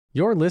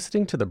You're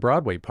listening to the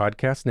Broadway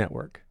Podcast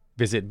Network.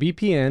 Visit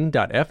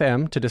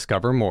bpn.fm to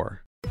discover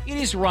more. It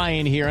is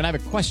Ryan here, and I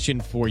have a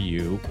question for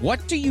you.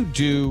 What do you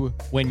do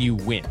when you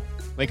win?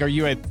 Like, are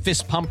you a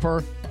fist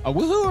pumper, a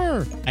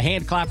woohooer, a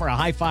hand clapper, a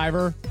high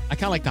fiver? I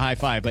kind of like the high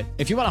five, but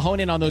if you want to hone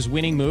in on those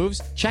winning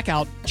moves, check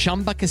out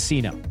Chumba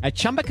Casino. At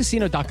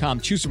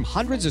ChumbaCasino.com, choose from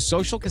hundreds of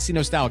social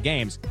casino-style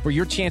games for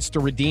your chance to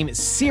redeem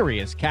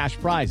serious cash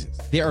prizes.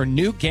 There are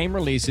new game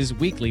releases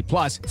weekly,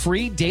 plus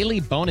free daily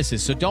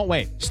bonuses. So don't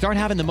wait. Start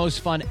having the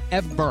most fun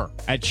ever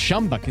at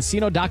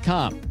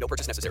ChumbaCasino.com. No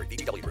purchase necessary.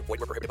 VGW Group. Void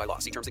where prohibited by law.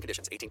 See terms and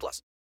conditions.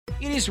 18+.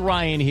 It is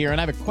Ryan here,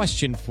 and I have a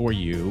question for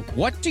you.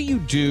 What do you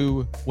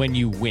do when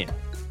you win?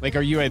 Like,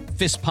 are you a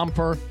fist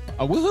pumper,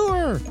 a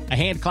woohooer, a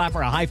hand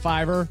clapper, a high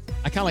fiver?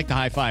 I kind of like the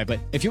high five, but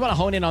if you want to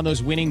hone in on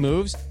those winning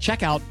moves,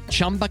 check out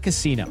Chumba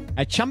Casino.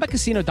 At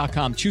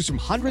ChumbaCasino.com, choose from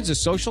hundreds of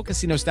social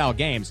casino-style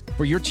games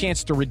for your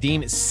chance to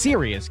redeem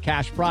serious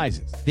cash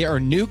prizes. There are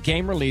new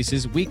game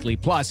releases weekly,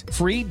 plus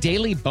free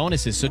daily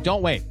bonuses. So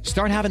don't wait.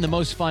 Start having the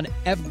most fun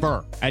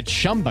ever at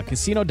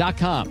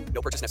ChumbaCasino.com.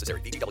 No purchase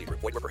necessary. VGW Group.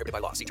 Void where prohibited by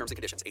law. See terms and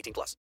conditions.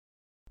 18+.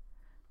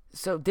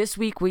 So this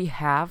week we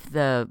have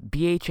the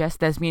BHS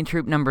Thespian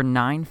Troupe number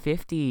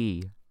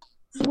 950.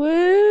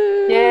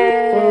 Woo!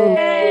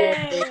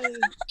 Yay!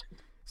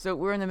 So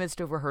we're in the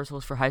midst of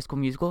rehearsals for High School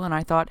Musical, and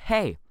I thought,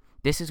 hey,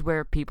 this is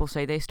where people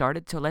say they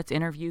started, so let's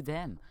interview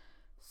them.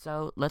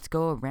 So let's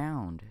go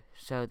around.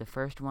 So the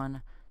first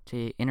one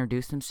to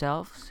introduce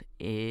themselves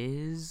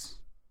is...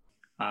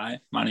 Hi,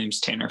 my name's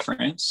Tanner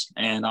France,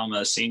 and I'm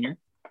a senior.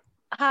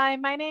 Hi,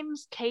 my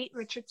name's Kate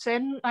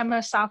Richardson. I'm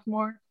a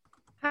sophomore.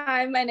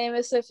 Hi, my name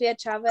is Sophia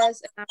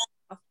Chavez.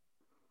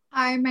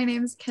 Hi, my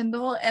name is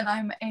Kendall, and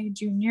I'm a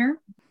junior.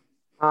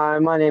 Hi,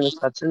 my name is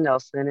Hudson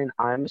Nelson, and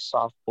I'm a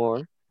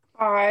sophomore.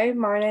 Hi,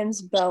 my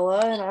name's Bella,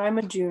 and I'm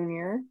a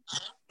junior.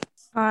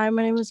 Hi,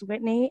 my name is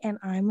Whitney, and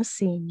I'm a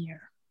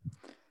senior.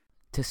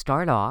 To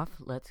start off,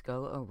 let's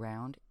go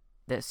around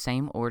the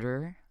same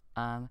order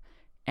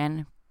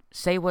and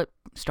say what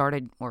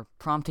started or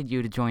prompted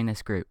you to join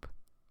this group.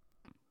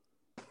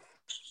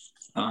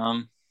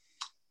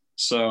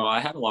 So I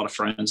had a lot of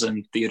friends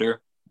in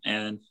theater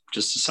and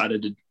just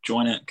decided to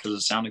join it because it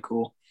sounded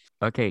cool.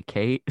 Okay,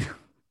 Kate.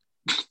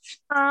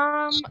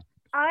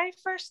 I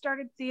first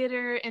started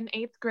theater in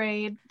 8th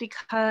grade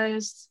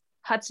because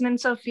Hudson and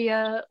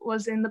Sophia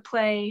was in the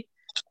play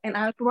and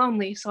I was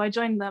lonely, so I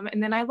joined them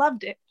and then I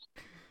loved it.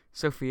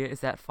 Sophia,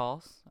 is that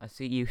false? I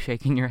see you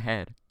shaking your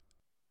head.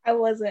 I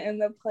wasn't in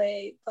the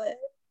play, but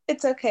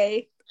it's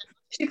okay.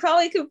 She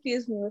probably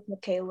confused me with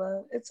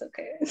Michaela. It's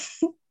okay.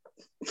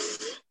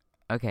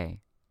 Okay.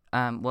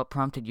 What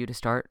prompted you to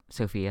start,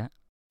 Sophia?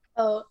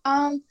 Well,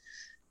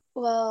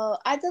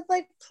 I did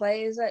like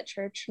plays at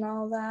church and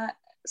all that.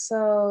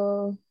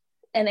 So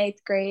in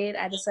 8th grade,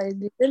 I decided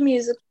to do the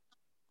music.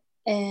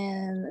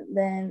 And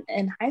then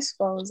in high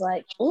school, I was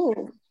like,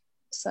 ooh.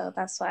 So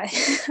that's why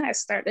I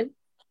started.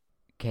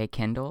 Okay,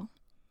 Kendall?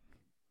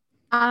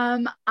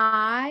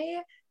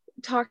 I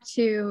talked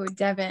to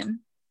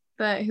Devin,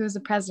 who was the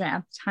president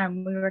at the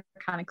time. We were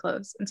kind of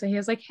close. And so he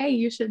was like, hey,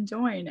 you should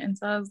join. And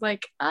so I was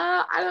like,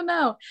 I don't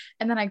know.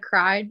 And then I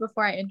cried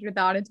before I entered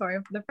the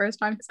auditorium for the first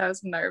time because I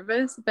was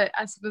nervous. But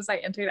as soon as I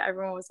entered,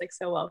 everyone was like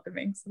so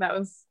welcoming. So that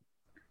was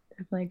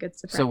definitely a good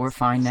surprise. So we're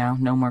fine now?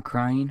 No more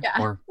crying? Yeah,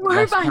 or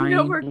we're fine. Crying?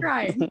 No more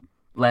crying.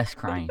 Less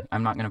crying.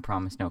 I'm not going to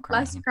promise no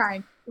crying.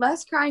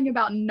 Less crying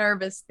about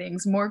nervous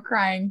things. More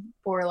crying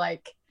for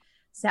like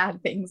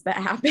sad things that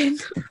happen.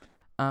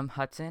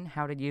 Hudson,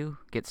 how did you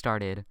get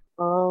started?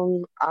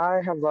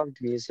 I have loved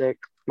music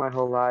my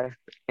whole life,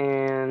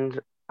 and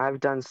I've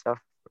done stuff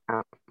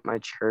at my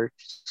church,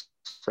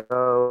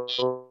 so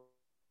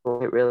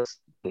it really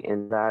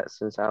in that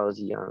since I was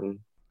young.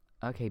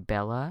 Okay,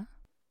 Bella?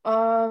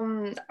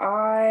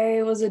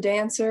 I was a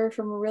dancer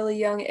from a really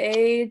young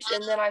age,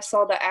 and then I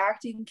saw the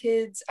acting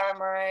kids at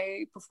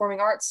my performing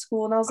arts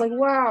school, and I was like,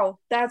 wow,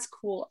 that's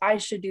cool. I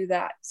should do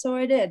that. So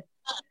I did.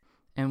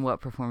 And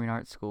what performing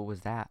arts school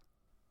was that?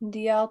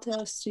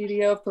 D'Alto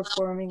Studio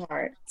Performing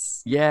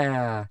Arts.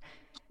 Yeah.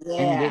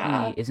 And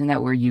Whitney, isn't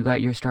that where you got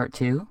your start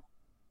too?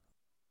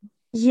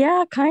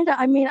 Yeah, kind of.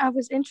 I mean, I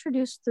was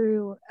introduced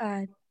through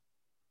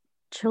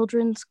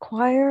children's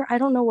choir. I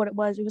don't know what it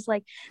was. It was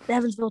like the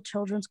Evansville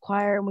Children's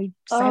Choir, and we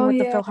sang with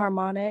the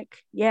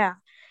Philharmonic. Yeah.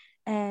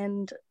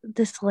 And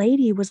this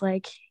lady was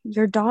like,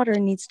 your daughter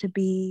needs to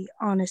be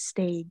on a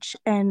stage.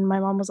 And my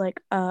mom was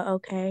like,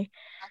 okay.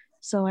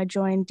 So I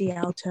joined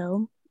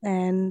D'Alto.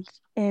 And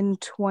in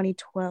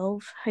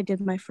 2012, I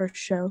did my first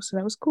show, so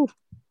that was cool.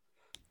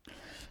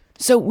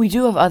 So we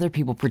do have other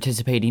people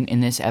participating in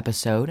this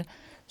episode.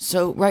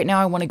 So right now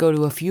I want to go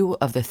to a few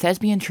of the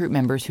Thespian Troupe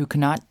members who could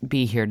not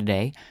be here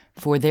today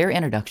for their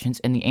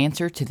introductions and the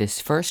answer to this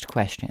first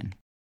question.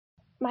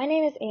 My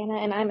name is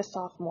Anna, and I'm a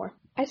sophomore.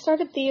 I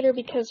started theater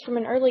because from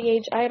an early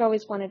age I had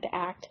always wanted to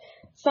act.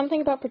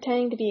 Something about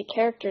pretending to be a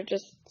character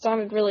just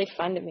sounded really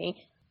fun to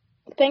me.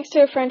 Thanks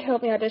to a friend who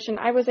helped me audition,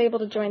 I was able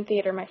to join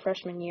theater my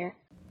freshman year.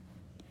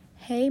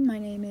 Hey, my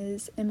name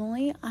is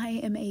Emily. I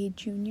am a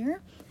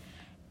junior,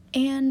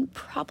 And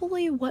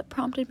probably what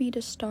prompted me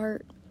to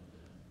start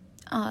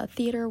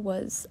theater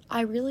was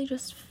I really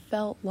just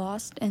felt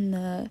lost in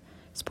the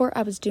sport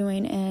I was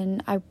doing,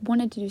 and I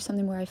wanted to do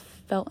something where I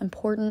felt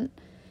important,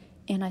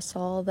 and I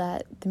saw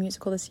that the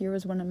musical this year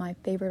was one of my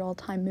favorite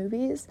all-time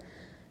movies,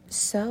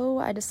 so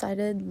I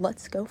decided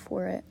let's go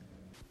for it.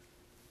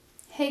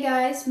 Hey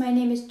guys, my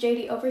name is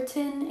JD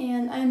Overton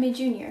and I'm a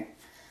junior.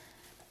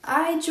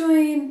 I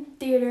joined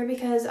theater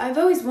because I've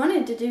always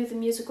wanted to do the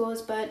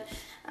musicals, but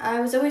I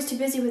was always too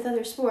busy with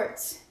other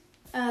sports.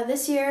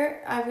 This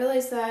year, I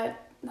realized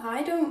that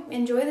I don't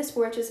enjoy the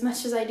sports as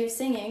much as I do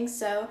singing,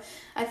 so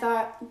I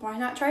thought, why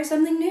not try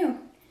something new?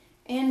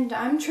 And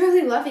I'm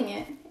truly loving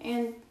it,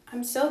 and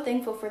I'm so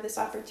thankful for this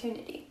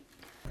opportunity.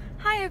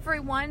 Hi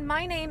everyone,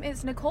 my name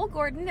is Nicole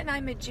Gordon and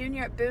I'm a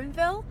junior at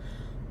Boonville.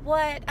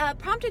 What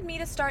prompted me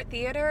to start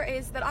theater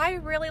is that I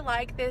really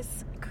like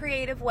this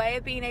creative way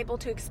of being able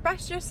to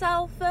express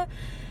yourself,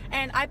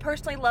 and I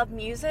personally love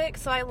music,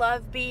 so I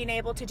love being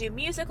able to do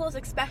musicals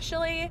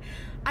especially.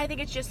 I think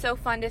it's just so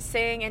fun to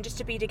sing and just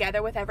to be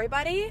together with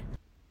everybody.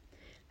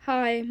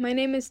 Hi, my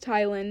name is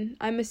Tylen.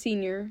 I'm a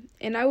senior,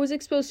 and I was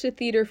exposed to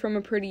theater from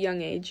a pretty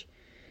young age.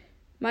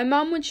 My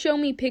mom would show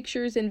me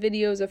pictures and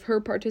videos of her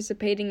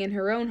participating in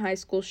her own high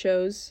school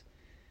shows.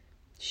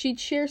 She'd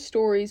share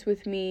stories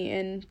with me,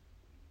 and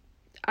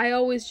I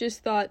always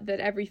just thought that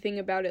everything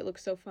about it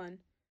looked so fun.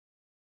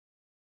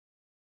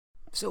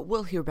 So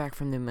we'll hear back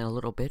from them in a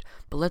little bit,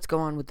 but let's go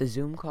on with the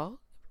Zoom call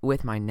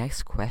with my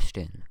next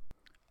question.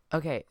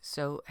 Okay,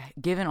 so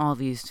given all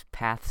these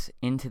paths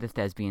into the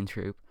thespian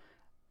troupe,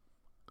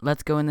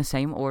 let's go in the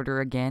same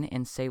order again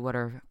and say what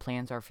our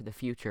plans are for the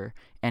future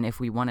and if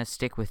we want to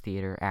stick with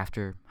theater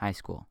after high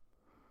school.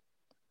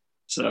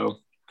 So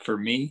for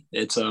me,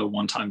 it's a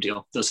one-time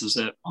deal. This is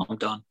it. I'm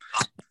done.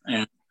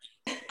 And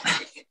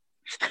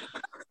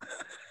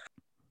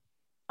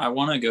I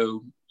want to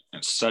go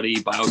study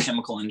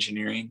biochemical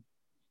engineering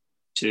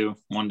to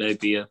one day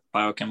be a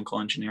biochemical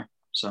engineer.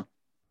 So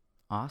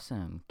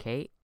awesome.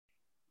 Kate?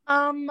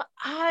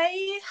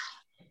 I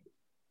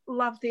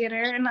love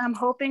theater, and I'm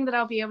hoping that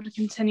I'll be able to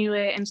continue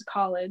it into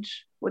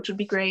college, which would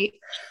be great.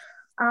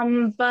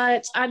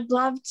 But I'd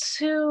love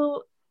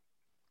to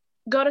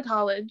go to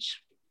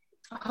college,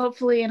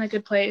 hopefully in a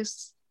good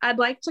place. I'd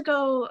like to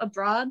go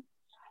abroad,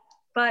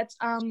 but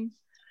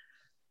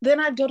then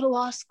I'd go to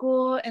law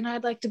school, and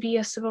I'd like to be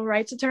a civil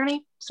rights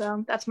attorney.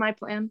 So that's my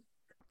plan.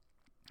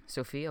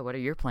 Sophia, what are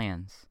your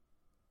plans?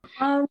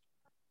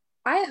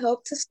 I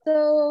hope to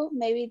still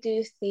maybe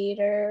do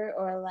theater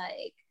or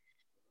like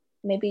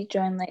maybe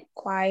join like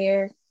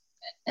choir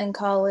in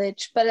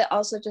college, but it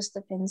also just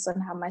depends on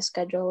how my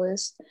schedule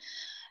is.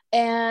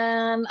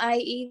 And I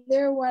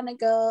either want to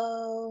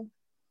go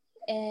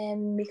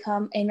and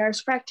become a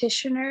nurse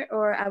practitioner,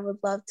 or I would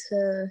love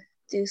to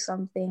do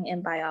something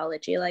in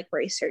biology, like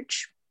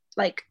research,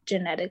 like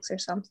genetics or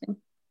something.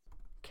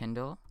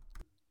 Kendall?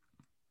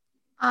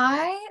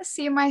 I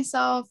see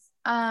myself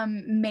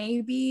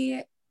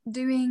maybe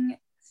doing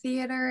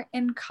theater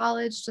in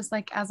college just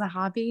like as a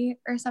hobby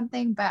or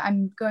something, but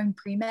I'm going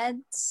pre-med,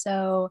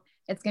 so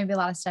it's going to be a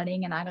lot of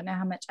studying and I don't know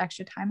how much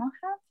extra time I'll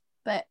have,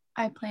 but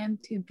I plan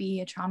to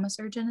be a trauma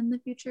surgeon in the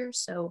future,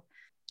 so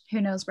who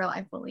knows where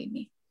life will lead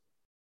me.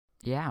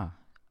 Yeah.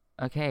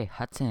 Okay,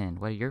 Hudson,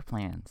 what are your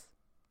plans?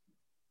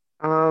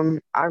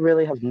 I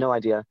really have no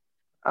idea.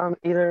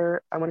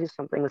 Either I want to do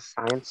something with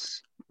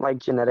science, like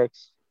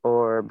genetics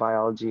or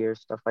biology or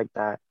stuff like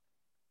that,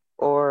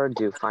 or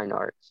do fine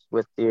arts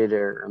with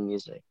theater or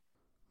music.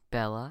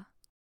 Bella?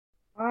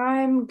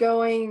 I'm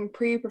going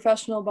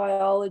pre-professional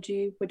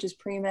biology, which is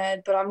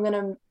pre-med, but I'm going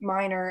to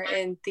minor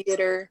in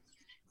theater,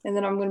 and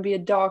then I'm going to be a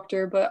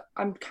doctor, but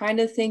I'm kind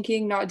of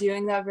thinking not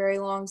doing that very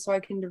long so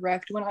I can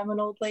direct when I'm an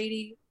old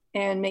lady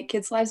and make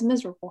kids' lives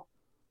miserable.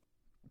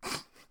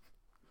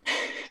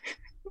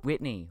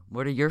 Whitney,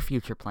 what are your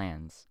future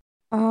plans?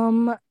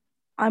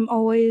 I'm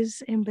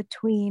always in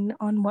between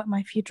on what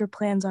my future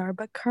plans are,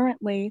 but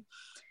currently,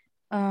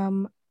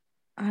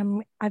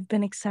 I've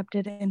been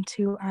accepted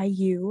into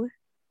IU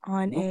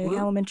on a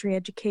elementary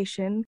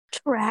education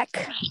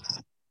track.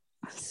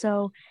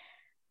 So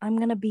I'm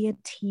gonna be a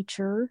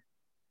teacher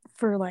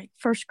for like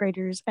first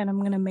graders, and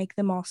I'm gonna make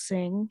them all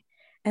sing,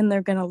 and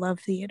they're gonna love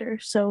theater.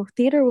 So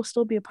theater will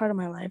still be a part of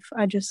my life.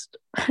 I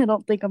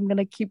don't think I'm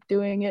gonna keep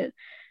doing it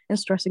and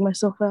stressing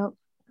myself out.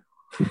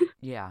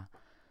 Yeah.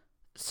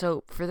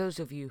 So for those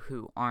of you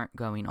who aren't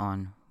going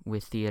on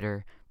with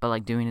theater, but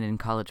like doing it in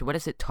college, what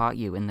has it taught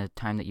you in the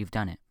time that you've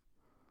done it?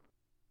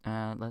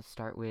 Let's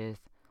start with,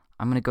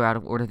 I'm going to go out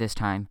of order this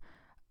time.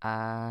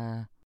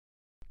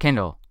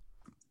 Kendall,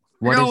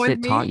 what has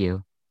it taught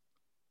you?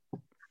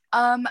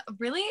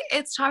 Really,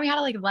 it's taught me how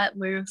to like let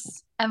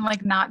loose and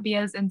like not be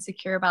as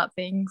insecure about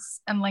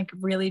things and like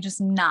really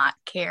just not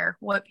care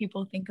what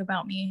people think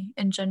about me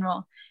in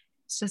general.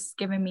 It's just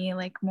given me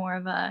like more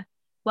of a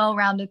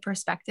well-rounded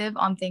perspective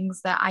on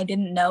things that I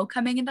didn't know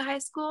coming into high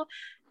school.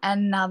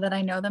 And now that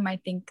I know them, I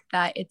think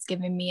that it's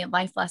given me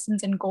life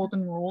lessons and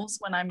golden rules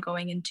when I'm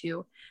going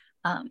into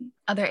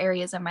other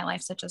areas of my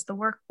life, such as the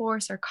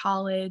workforce or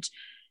college.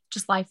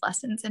 just life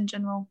lessons in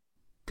general.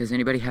 Does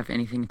anybody have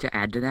anything to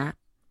add to that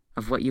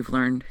of what you've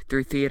learned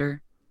through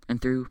theater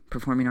and through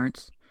performing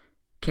arts?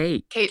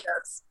 Kate. Kate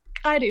does.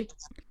 I do.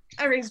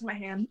 I raised my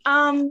hand.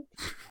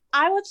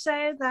 I would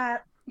say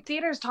that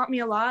theater has taught me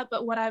a lot,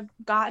 but what I've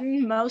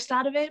gotten most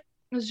out of it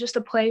is just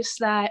a place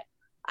that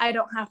I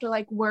don't have to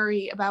like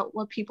worry about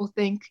what people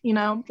think, you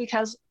know,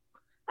 because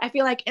I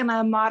feel like in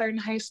a modern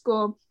high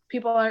school,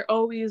 people are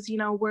always, you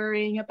know,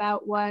 worrying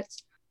about what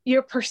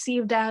you're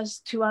perceived as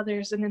to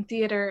others. And in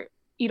theater,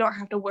 you don't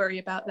have to worry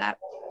about that.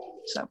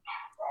 So.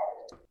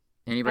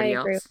 Anybody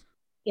else? Agree.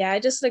 Yeah, I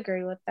just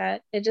agree with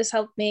that. It just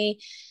helped me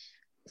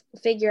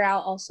figure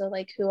out also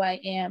like who I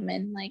am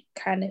and like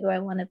kind of who I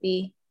want to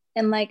be.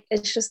 And like,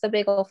 it's just a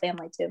big old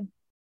family too.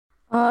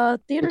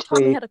 Theater taught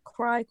me how to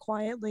cry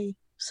quietly.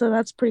 So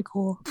that's pretty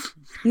cool.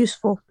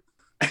 Useful.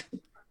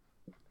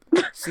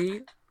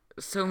 See?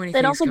 So many It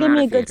things also come gave out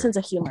me a of good theater. sense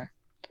of humor.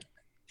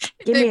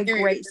 Give me a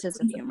great sense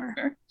of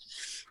humor.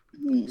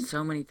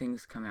 So many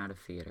things come out of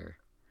theater.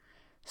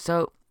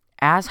 So,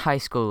 as high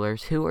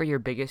schoolers, who are your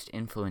biggest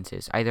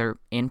influences, either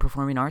in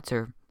performing arts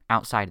or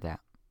outside of that?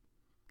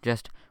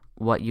 Just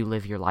what you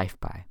live your life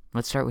by.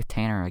 Let's start with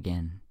Tanner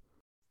again.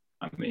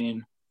 I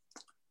mean,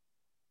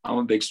 I'm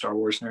a big Star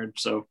Wars nerd,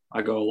 so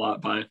I go a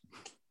lot by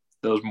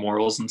those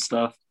morals and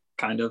stuff,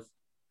 kind of.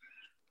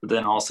 But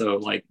then also,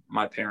 like,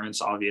 my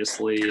parents,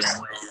 obviously, and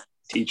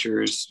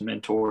teachers,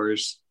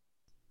 mentors.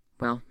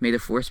 Well, may the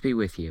force be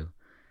with you.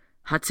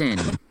 Hudson.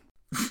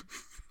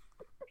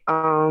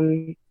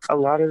 A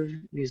lot of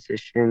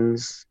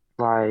musicians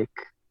like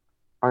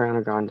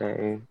Ariana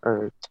Grande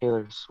or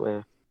Taylor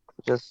Swift,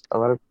 just a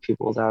lot of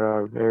people that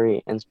are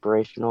very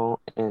inspirational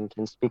and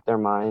can speak their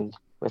mind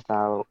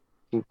without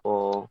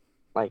people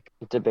like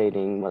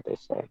debating what they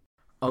say.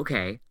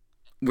 Okay,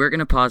 we're going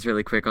to pause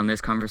really quick on this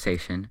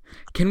conversation.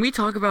 Can we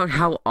talk about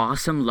how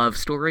awesome Love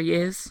Story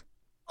is?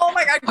 Oh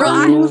my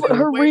God,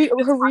 Her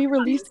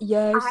re-release,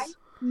 yes.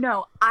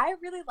 I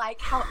really like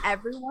how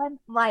everyone,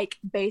 like,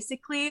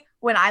 basically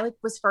when I like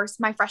was first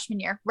my freshman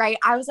year, right?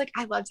 I was like,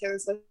 I love Taylor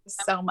Swift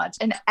so much,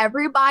 and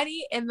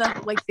everybody in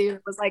the like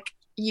theater was like,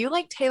 you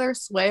like Taylor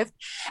Swift,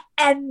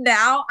 and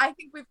now I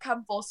think we've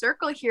come full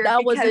circle here.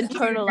 That was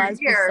internalized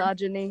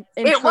misogyny.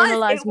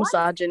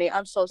 Misogyny.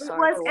 I'm so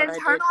sorry. It was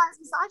internalized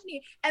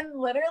misogyny, and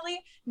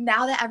literally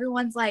now that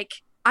everyone's like,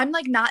 I'm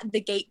like not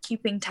the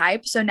gatekeeping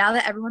type. So now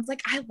that everyone's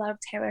like, I love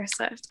Taylor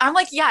Swift, I'm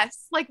like,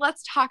 yes, like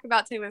let's talk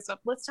about Taylor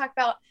Swift. Let's talk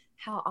about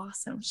how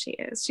awesome she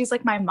is. She's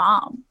like my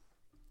mom.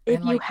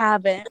 If you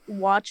haven't,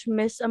 watch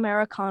Miss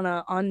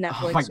Americana on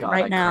Netflix my God,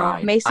 right I now.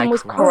 cried. Mason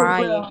was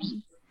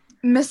crying.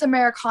 Miss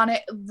Americana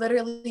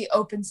literally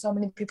opened so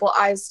many people's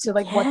eyes to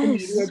like what the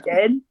media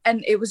did.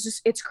 And it was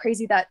just, it's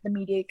crazy that the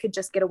media could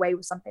just get away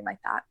with something like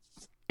that.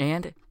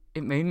 And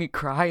it made me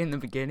cry in the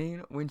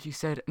beginning when she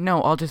said,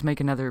 no, I'll just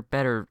make another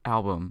better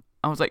album.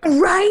 I was like,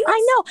 right?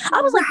 I know.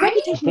 I was like,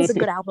 Reputation is a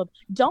good album.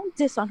 Don't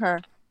diss on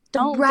her.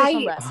 Don't diss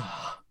on Rep.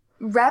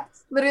 Rep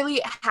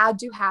literally had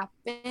to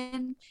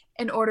happen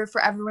in order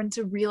for everyone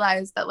to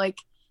realize that, like,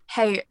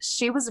 hey,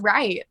 she was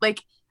right.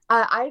 Like,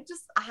 I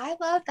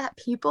love that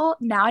people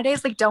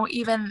nowadays, like, don't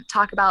even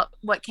talk about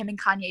what Kim and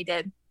Kanye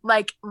did.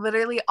 Like,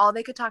 literally all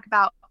they could talk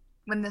about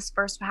when this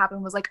first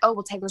happened was like, oh,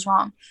 well, Taylor's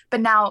wrong. But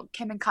now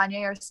Kim and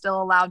Kanye are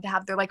still allowed to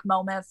have their like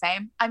moment of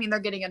fame. I mean, they're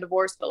getting a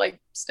divorce, but like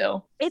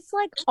still. It's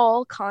like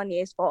all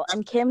Kanye's fault.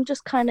 And Kim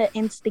just kind of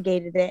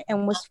instigated it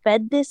and was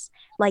fed this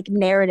like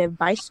narrative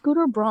by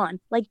Scooter Braun.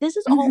 Like this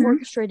is all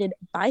orchestrated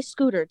by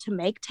Scooter to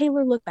make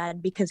Taylor look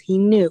bad because he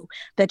knew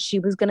that she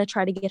was going to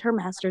try to get her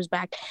master's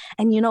back.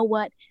 And you know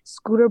what?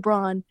 Scooter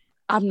Braun,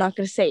 I'm not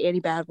going to say any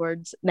bad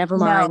words. Never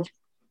mind. No.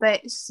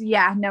 But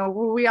yeah, no,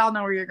 we all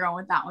know where you're going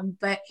with that one.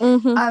 But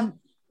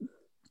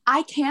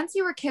I can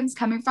see where Kim's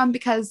coming from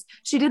because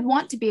she did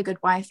want to be a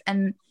good wife.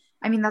 And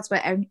I mean, that's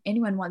what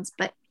anyone wants.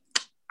 But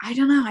I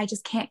don't know. I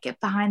just can't get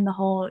behind the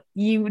whole,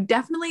 you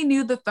definitely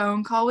knew the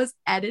phone call was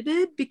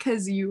edited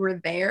because you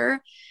were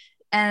there.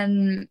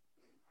 And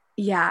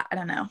yeah, I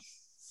don't know.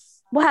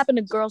 What happened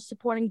to girls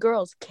supporting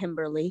girls,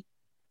 Kimberly?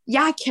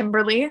 Yeah,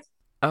 Kimberly.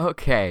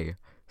 Okay.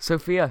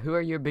 Sophia, who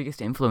are your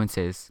biggest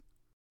influences?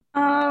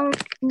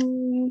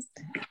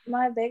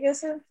 My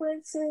biggest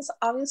influences,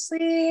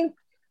 obviously,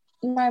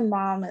 my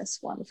mom is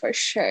one for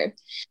sure,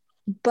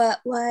 but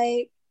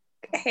like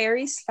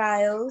Harry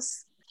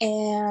Styles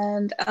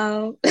and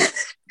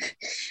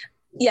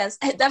yes,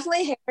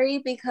 definitely Harry,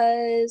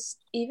 because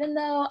even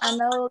though I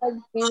know like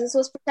Jesus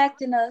was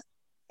protecting us,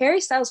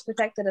 Harry Styles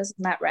protected us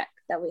in that wreck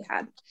that we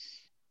had.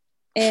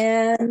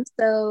 And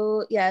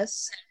so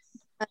yes,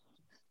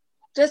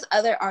 just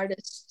other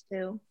artists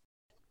too.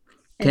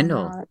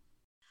 Kendall.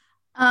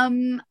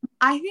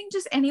 I think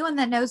just anyone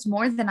that knows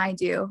more than I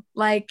do,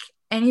 like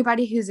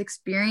anybody who's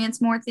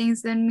experienced more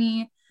things than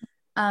me.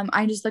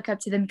 I just look up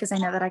to them because I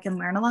know that I can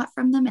learn a lot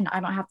from them and I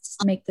don't have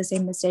to make the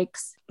same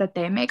mistakes that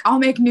they make. I'll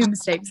make new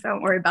mistakes.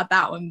 Don't worry about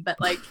that one.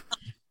 But like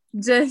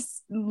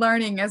just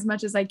learning as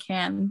much as I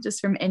can just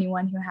from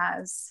anyone who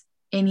has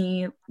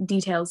any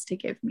details to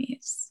give me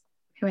is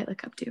who I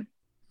look up to.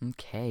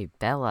 Okay,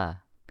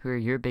 Bella. Who are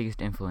your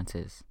biggest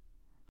influences?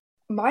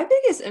 My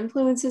biggest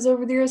influences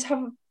over the years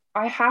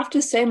I have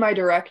to say my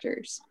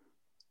directors,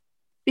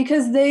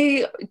 because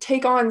they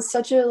take on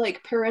such a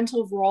like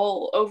parental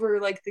role over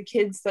like the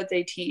kids that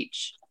they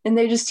teach, and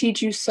they just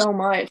teach you so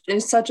much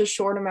in such a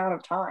short amount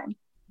of time.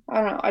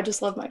 I don't know. I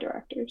just love my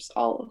directors,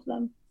 all of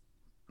them.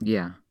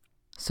 Yeah.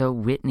 So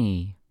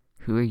Whitney,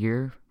 who are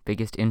your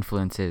biggest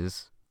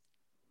influences?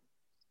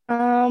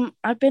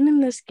 I've been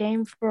in this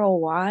game for a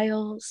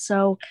while,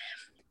 so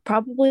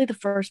probably the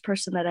first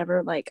person that I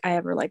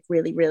ever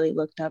really, really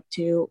looked up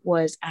to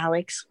was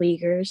Alex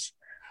Wiegers.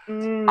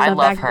 I love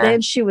back her.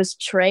 then she was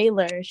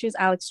Trailer. She was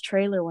Alex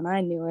Trailer when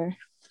I knew her.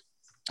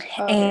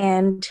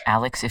 And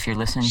Alex, if you're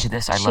listening to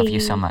this, I love you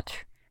so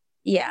much.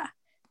 Yeah.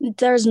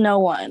 There's no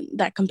one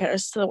that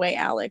compares to the way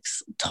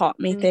Alex taught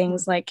me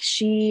things. Like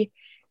she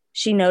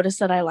noticed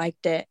that I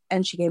liked it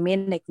and she gave me a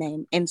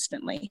nickname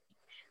instantly.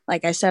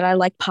 Like I said, I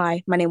like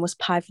pie. My name was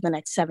Pie for the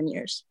next 7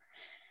 years.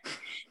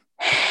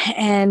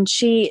 And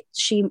she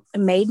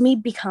made me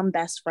become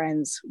best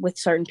friends with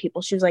certain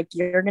people. She was like,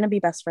 you're going to be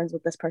best friends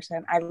with this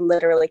person. I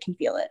literally can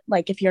feel it.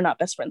 Like, if you're not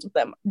best friends with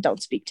them,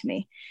 don't speak to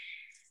me.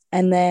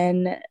 And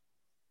then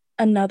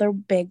another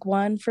big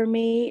one for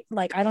me,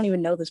 like, I don't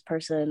even know this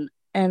person.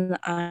 And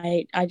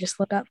I just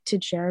look up to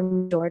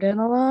Jeremy Jordan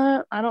a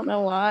lot. I don't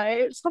know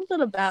why. Something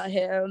about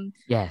him.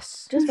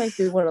 Yes. Just makes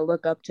me want to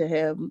look up to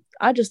him.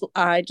 I just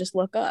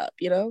look up,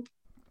 you know?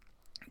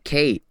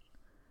 Kate,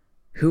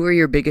 who are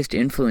your biggest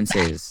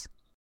influences?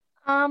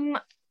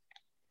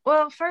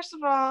 Well, first of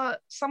all,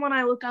 someone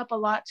I look up a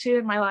lot to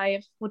in my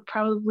life would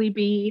probably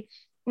be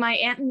my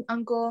aunt and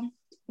uncle.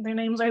 Their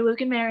names are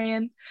Luke and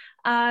Marion.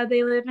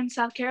 They live in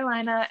South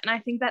Carolina, and I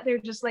think that they're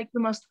just like the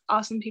most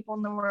awesome people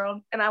in the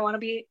world, and I want to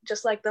be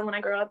just like them when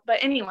I grow up.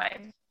 But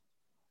anyway,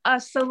 a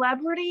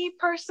celebrity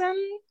person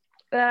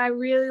that I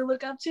really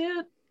look up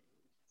to,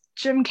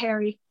 Jim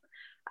Carrey.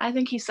 I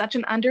think he's such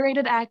an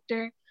underrated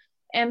actor,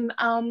 and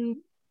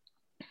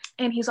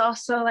he's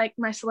also like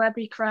my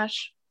celebrity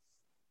crush.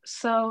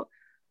 So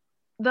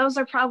those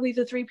are probably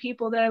the three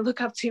people that I look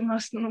up to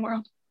most in the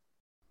world.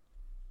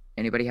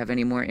 Anybody have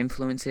any more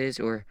influences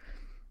or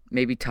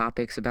maybe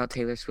topics about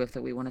Taylor Swift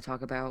that we want to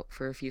talk about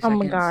for a few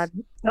seconds? Oh my God.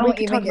 We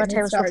could talk about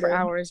Taylor Swift for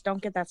hours.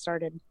 Don't get that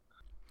started.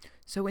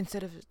 So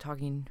instead of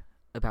talking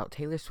about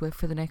Taylor Swift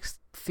for the next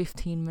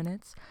 15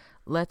 minutes,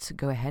 let's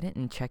go ahead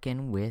and check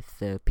in with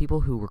the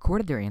people who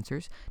recorded their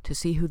answers to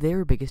see who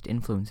their biggest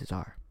influences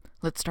are.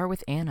 Let's start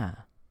with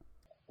Anna.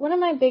 One of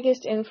my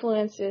biggest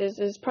influences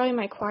is probably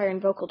my choir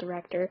and vocal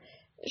director.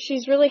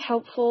 She's really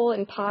helpful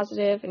and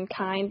positive and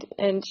kind,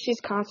 and she's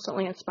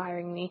constantly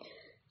inspiring me.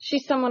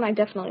 She's someone I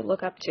definitely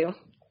look up to.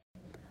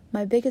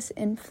 My biggest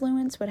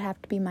influence would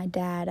have to be my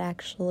dad,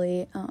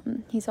 actually.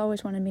 He's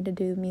always wanted me to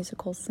do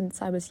musicals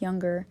since I was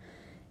younger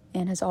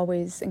and has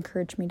always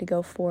encouraged me to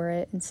go for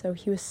it. And so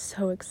he was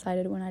so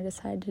excited when I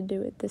decided to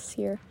do it this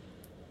year.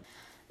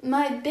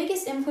 My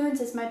biggest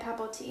influence is my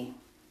Papa T.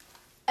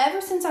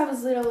 Ever since I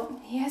was little,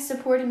 he has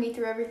supported me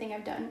through everything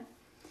I've done.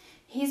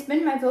 He's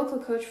been my vocal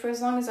coach for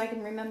as long as I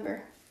can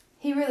remember.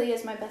 He really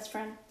is my best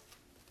friend.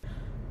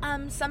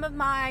 Some of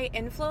my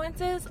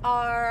influences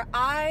are,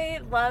 I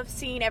love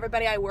seeing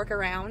everybody I work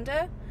around.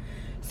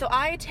 So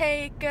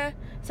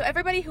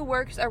everybody who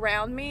works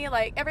around me,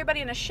 like everybody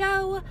in a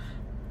show,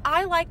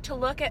 I like to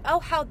look at,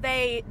 how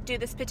they do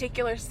this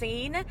particular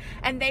scene,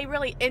 and they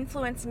really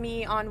influence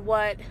me on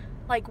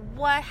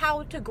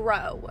how to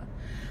grow,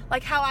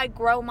 like how I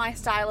grow my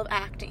style of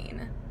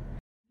acting.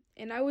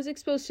 And I was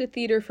exposed to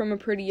theater from a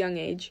pretty young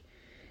age.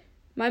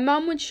 My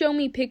mom would show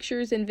me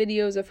pictures and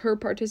videos of her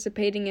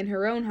participating in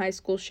her own high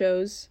school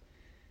shows.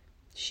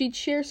 She'd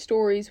share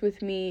stories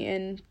with me,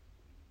 and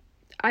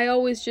I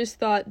always just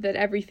thought that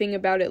everything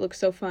about it looked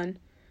so fun.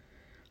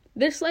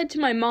 This led to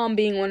my mom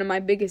being one of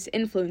my biggest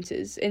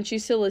influences, and she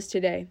still is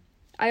today.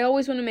 I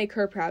always want to make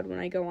her proud when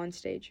I go on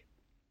stage.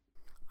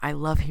 I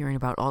love hearing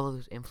about all of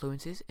those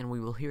influences, and we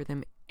will hear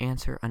them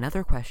answer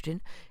another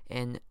question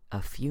in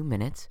a few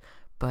minutes.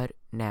 But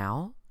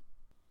now,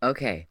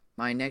 okay,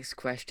 my next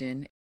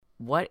question.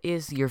 What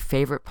is your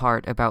favorite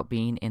part about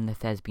being in the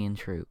thespian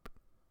troupe?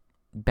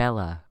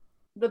 Bella.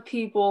 The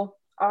people.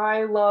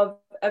 I love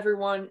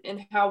everyone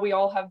and how we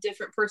all have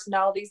different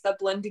personalities that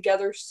blend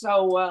together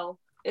so well.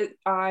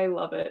 I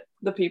love it.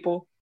 The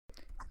people.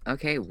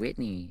 Okay,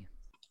 Whitney.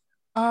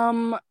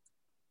 My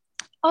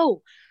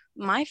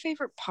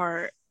favorite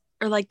part,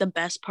 or like the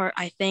best part,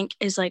 I think,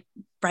 is like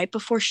right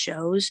before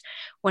shows,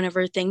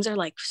 whenever things are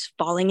like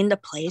falling into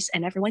place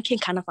and everyone can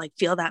kind of like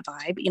feel that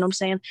vibe, you know what I'm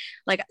saying?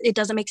 Like, it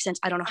doesn't make sense.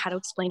 I don't know how to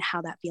explain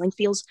how that feeling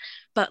feels,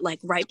 but like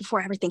right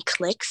before everything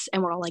clicks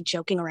and we're all like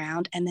joking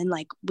around, and then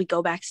like we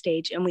go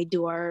backstage and we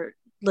do our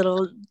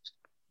little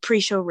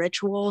pre-show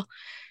ritual.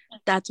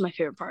 That's my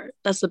favorite part.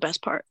 That's the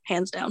best part,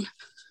 hands down.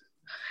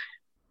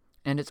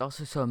 And it's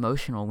also so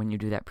emotional when you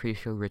do that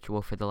pre-show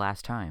ritual for the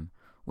last time,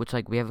 which,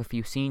 like, we have a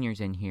few seniors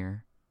in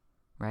here,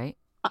 right?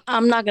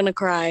 I'm not gonna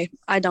cry.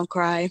 I don't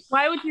cry.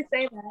 Why would you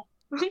say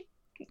that?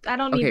 I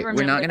don't even remember. Okay,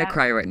 we're not gonna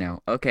cry right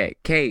now. Okay,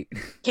 Kate.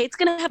 Kate's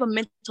gonna have a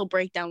mental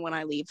breakdown when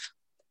I leave.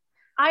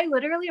 I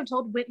literally have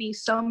told Whitney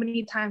so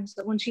many times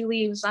that when she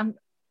leaves, I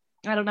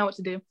don't know what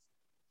to do.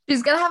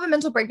 She's gonna have a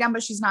mental breakdown,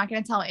 but she's not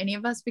gonna tell any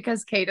of us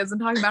because Kate doesn't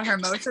talk about her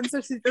emotions. So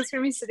she's just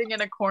gonna be sitting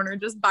in a corner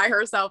just by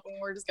herself, and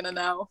we're just gonna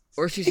know.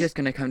 Or she's just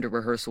gonna come to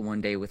rehearsal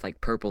one day with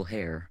like purple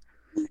hair,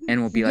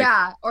 and we'll be like,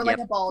 yeah, or like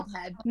yep. a bald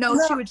head. No,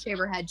 she would shave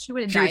her head. She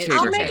wouldn't She would dye it. shave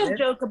I'll her make head. a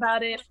joke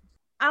about it.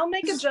 I'll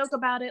make a joke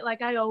about it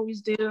like I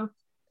always do.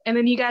 And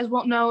then you guys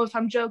won't know if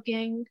I'm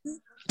joking.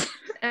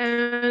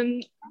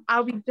 And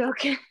I'll be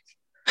joking.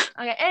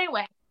 Okay,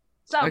 anyway.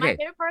 So my Okay.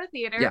 favorite part of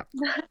theater.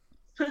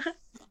 Yeah.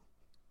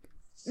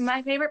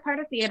 My favorite part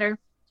of theater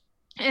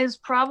is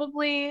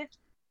probably,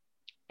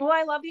 well,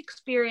 I love the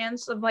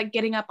experience of like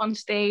getting up on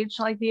stage,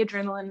 like the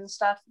adrenaline and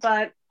stuff.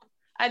 But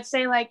I'd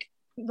say like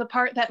the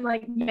part that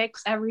like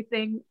makes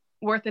everything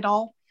worth it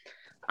all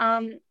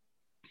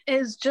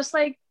is just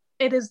like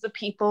it is the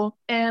people.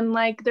 And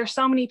like there's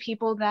so many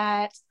people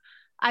that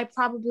I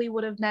probably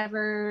would have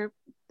never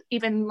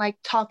even like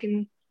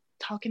talking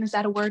is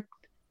that a word?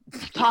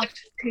 Talked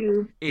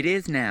to. It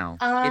is now.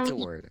 It's a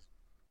word.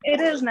 It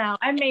is now.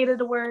 I made it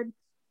a word.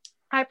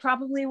 I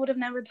probably would have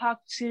never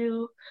talked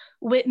to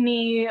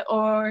Whitney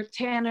or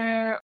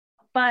Tanner,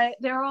 but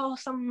they're all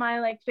some of my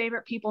like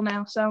favorite people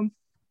now. So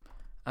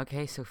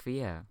Okay,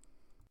 Sophia.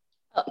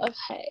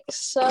 Okay,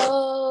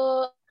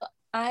 so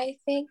I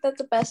think that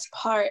the best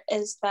part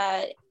is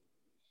that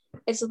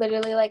it's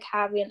literally like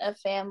having a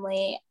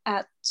family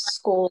at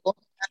school.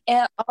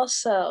 And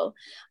also,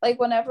 like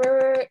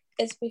whenever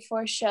it's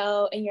before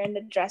show and you're in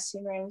the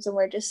dressing rooms and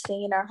we're just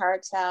singing our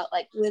hearts out,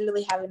 like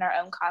literally having our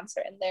own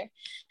concert in there,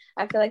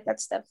 I feel like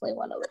that's definitely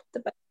one of the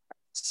best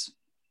parts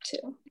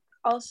too.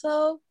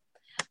 Also,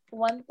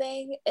 one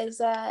thing is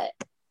that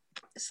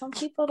some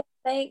people don't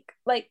think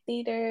like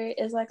theater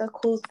is like a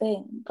cool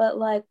thing, but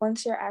like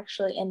once you're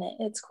actually in it,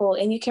 it's cool.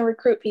 And you can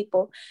recruit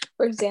people,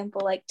 for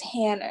example, like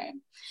Tanner,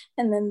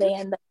 and then they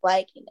end up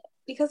liking it.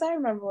 Because I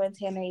remember when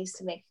Tanner used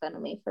to make fun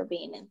of me for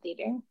being in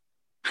theater.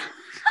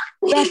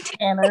 Yeah,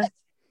 Tanner.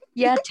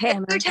 Yeah,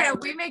 Tanner. Okay,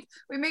 we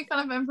make fun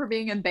of him for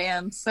being in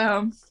band,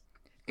 so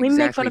We make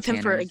Exactly, fun of him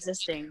for Tanner.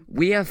 existing.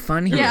 We have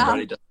fun here. Yeah.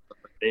 Everybody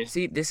does.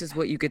 See, this is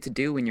what you get to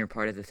do when you're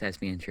part of the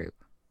thespian troupe.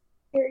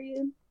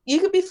 Period. You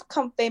could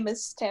become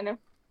famous, Tanner.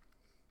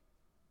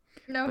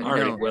 no. But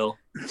Already no. will.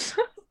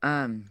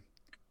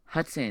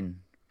 Hudson,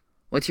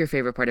 what's your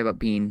favorite part about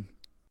being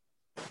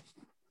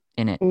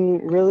in it?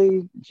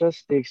 Really,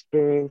 just the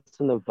experience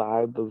and the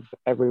vibe of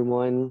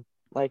everyone.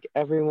 Like,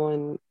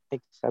 everyone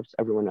accepts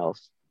everyone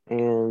else.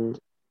 And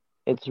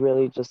it's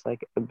really just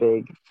like a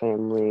big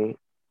family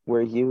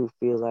where you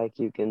feel like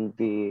you can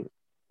be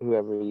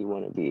whoever you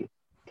want to be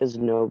because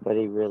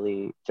nobody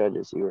really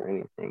judges you or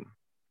anything.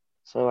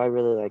 So I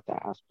really like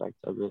that aspect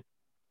of it.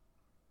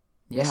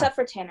 Yeah. Except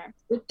for Tanner.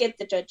 We get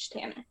the judge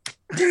Tanner.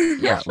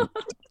 Yeah.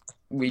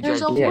 We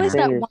There's judge Yeah, always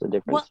Tanner. that Tanner's one. a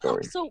different Well,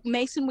 story. so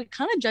Mason, we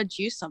kind of judge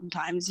you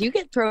sometimes. You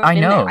get thrown I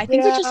in know. there. I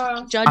think we Yeah.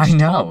 just judge I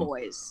tall know.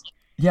 boys.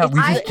 Yeah, It's we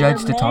just either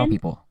judge the tall men-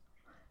 people.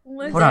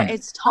 Listen, Hold on.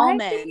 It's tall I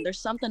men. think There's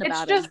something it's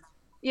about just, it.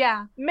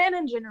 yeah, men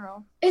in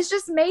general. it's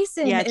just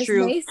Mason. Yeah, It's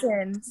true.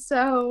 Mason.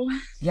 So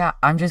Yeah,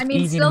 I'm just I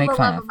mean, easy to still make the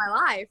fun love of. of my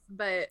life,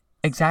 but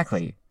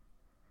Exactly.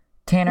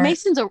 Tanner.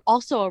 Mason's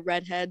also a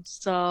redhead,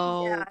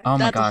 so Yeah. Oh my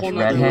that's a gosh, whole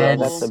nother Yeah,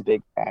 redheads. that's a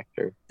big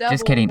factor. Just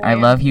double kidding. I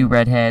whammy. love you,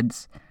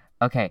 redheads.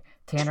 Okay,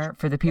 Tanner,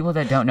 for the people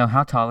that don't know,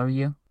 how tall are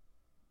you?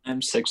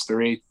 I'm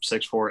 6'3",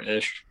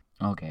 6'4"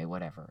 Okay,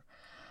 whatever.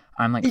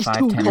 I'm like He's too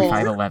 5'10" or tall.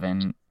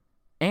 5'11".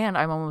 And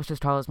I'm almost as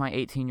tall as my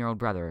 18-year-old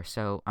brother,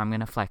 so I'm going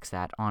to flex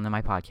that on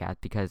my podcast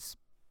because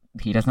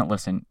He doesn't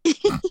listen.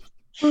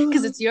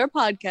 because it's your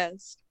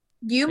podcast.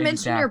 You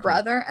mentioned your Exactly.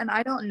 brother, and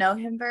I don't know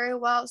him very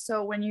well.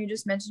 So when you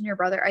just mentioned your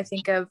brother, I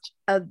think of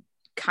a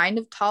kind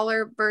of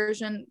taller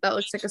version that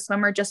looks like a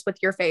swimmer, just with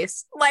your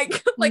face,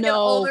 like an No.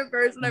 older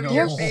version of No.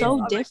 your They're face, so on,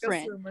 like, a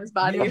different. swimmer's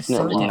body. They're so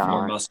Definitely different.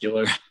 More not.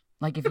 muscular.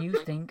 Like, if you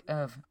think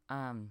of...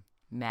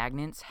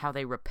 magnets, how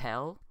they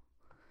repel.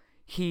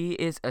 He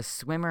is a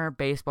swimmer,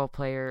 baseball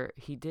player.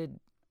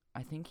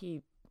 I think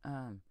he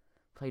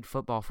played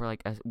football for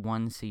like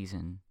one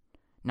season.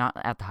 Not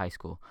at the high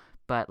school,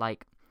 but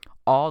like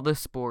all the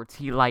sports,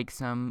 he likes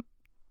them.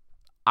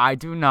 I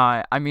do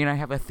not. I mean, I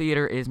have a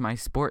theater is my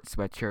sports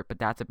sweatshirt, but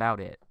that's about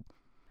it.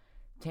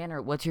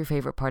 Tanner, what's your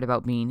favorite part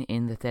about being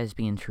in the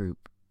thespian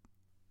troupe?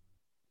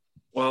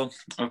 Well,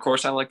 of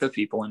course, I like the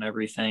people and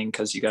everything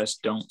because you guys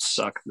don't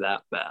suck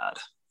that bad.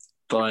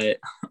 But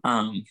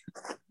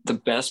the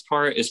best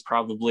part is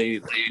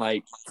probably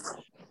like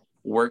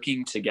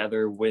working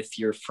together with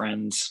your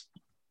friends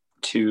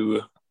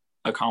to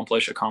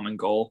accomplish a common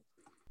goal.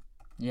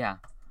 Yeah.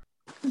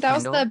 That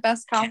was Kendall? the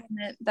best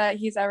compliment that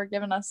he's ever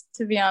given us,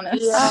 to be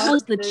honest. That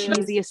was the it is.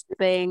 cheesiest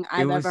thing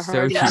I've was ever so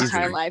heard in my cheesy.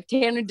 entire life.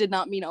 Tanner did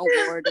not mean a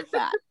word of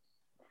that.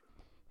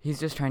 He's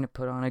just trying to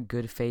put on a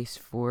good face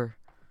for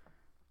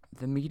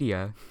the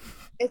media.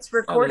 It's Oh,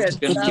 recorded. this is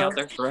gonna be so- out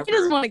there forever. He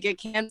doesn't want to get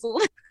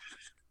canceled.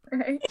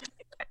 right?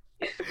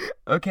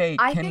 Okay,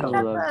 I think Kendall.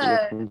 that love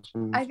the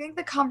attention. I think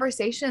the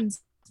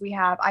conversations we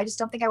have, I just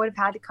don't think I would have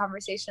had the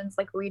conversations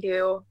like we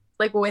do,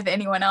 like with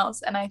anyone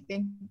else. And I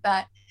think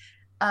that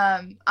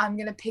I'm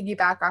gonna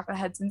piggyback off of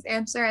Hudson's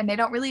answer, and they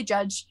don't really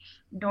judge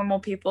normal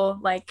people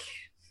like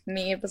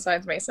me,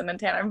 besides Mason and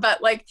Tanner,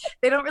 but like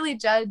they don't really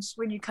judge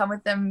when you come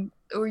with them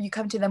or you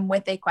come to them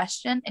with a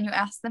question and you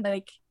ask them to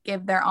like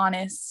give their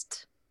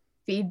honest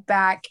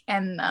feedback,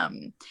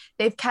 and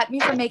they've kept me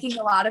from making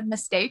a lot of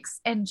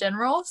mistakes in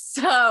general.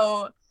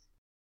 So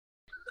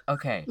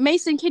Okay.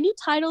 Mason, can you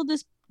title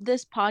this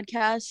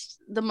podcast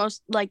the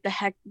most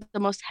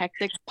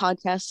hectic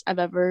podcast I've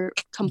ever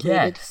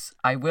completed? Yes,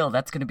 I will.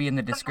 That's going to be in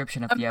the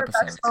description of the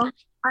episode.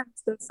 I'm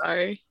so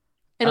sorry.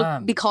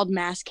 It'll be called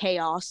Mass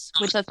Chaos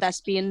with a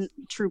Thespian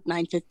Troop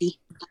 950.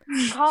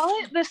 Call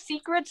it the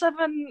secrets of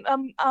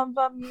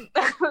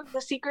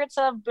the secrets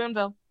of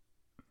Boonville.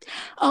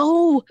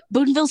 Oh,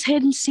 Boonville's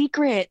hidden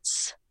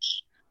secrets.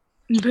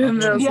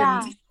 Boonville's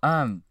Yeah.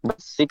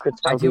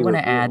 Secrets. I do want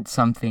to add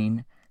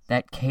something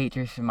that Kate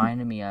just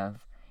reminded me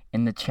of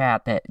in the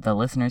chat that the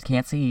listeners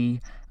can't see.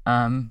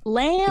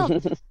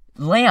 Lamp.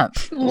 Lamp.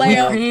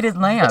 We created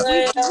Lamp.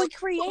 We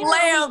create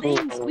lamp.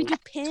 Things. We do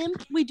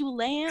pimp. We do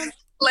lamp.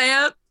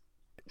 Lamp.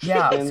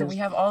 Yeah, so we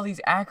have all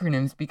these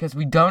acronyms because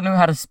we don't know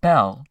how to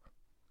spell.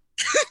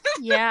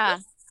 Yeah.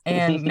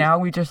 And now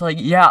we just like,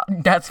 yeah,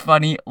 that's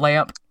funny,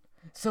 Lamp.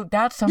 So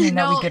that's something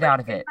that we get out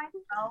of it.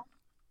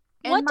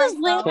 What does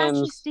lamp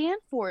actually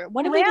stand for?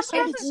 What did we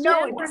decide to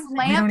stand for?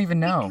 We don't even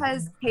know.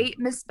 Because Kate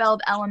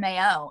misspelled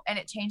LMAO and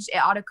it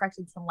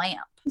auto-corrected to lamp.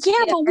 Yeah,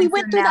 but we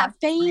went through that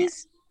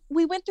phase.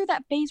 We went through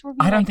that phase where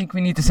we I don't think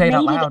we need to say it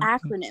out made loud.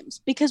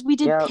 acronyms because we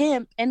did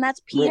pimp, and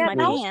that's pee in my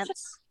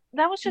pants.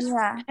 That was just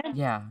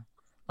Yeah,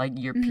 like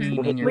you're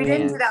peeing in your We didn't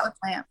pants. do that with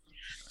lamp.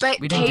 But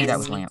We didn't do that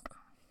with Lamp.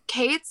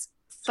 Kate's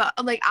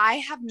like I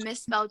have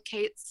misspelled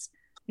Kate's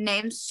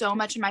name so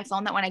much in my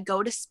phone that when I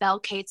go to spell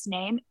Kate's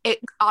name, it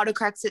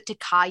autocorrects it to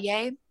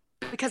Kaye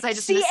because I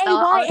just misspell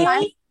it all the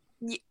time.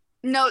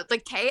 No,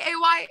 like Kaye.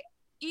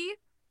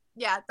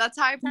 Yeah, that's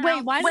how I pronounce.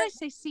 Wait, why did I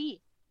say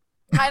C?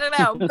 I don't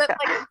know, but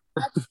like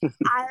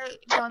I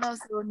don't know.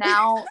 So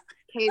now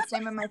Kate's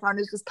name in my phone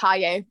is just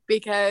Kaye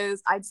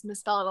because I just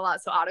misspell it a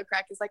lot. So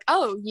autocorrect is like,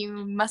 oh, you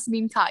must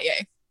mean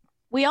Kaye.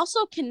 We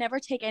also can never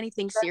take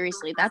anything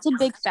seriously. That's a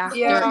big factor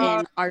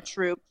in our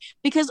troop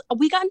because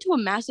we got into a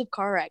massive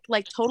car wreck,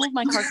 like totaled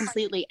my car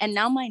completely. And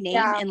now my name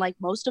and like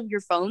most of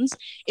your phones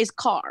is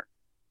car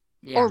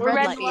or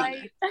red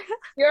light.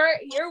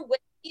 You're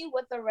Whitney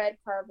with the red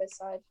car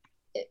beside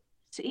it.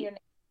 See? Your name.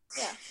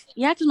 Yeah.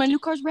 Yeah, because my new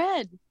car's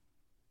red.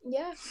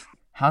 Yeah.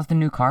 How's the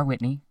new car,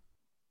 Whitney?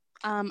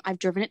 I've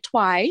driven it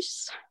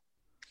twice.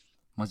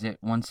 Was it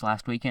once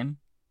last weekend?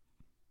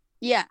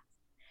 Yeah.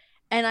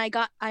 And I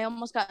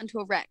almost got into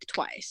a wreck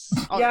twice.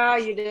 Yeah,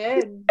 you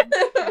did.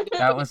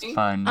 That was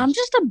fun. I'm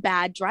just a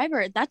bad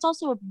driver. That's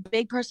also a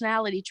big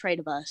personality trait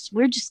of us.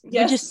 We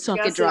just suck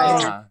at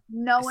driving. Yeah.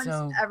 No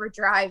one's ever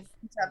drive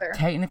each other.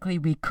 Technically,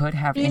 we could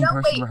have You know,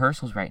 in-person wait.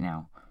 rehearsals right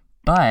now,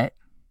 but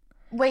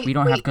we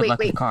don't have good luck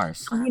with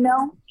cars. You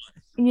know,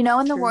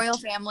 in the royal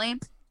family,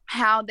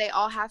 how they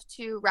all have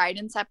to ride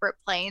in separate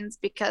planes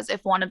because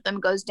if one of them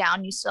goes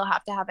down, you still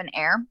have to have an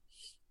heir.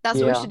 That's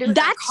what we should do with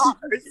our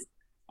cars.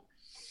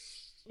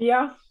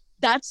 Yeah.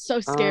 That's so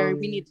scary.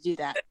 We need to do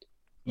that.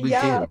 We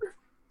do.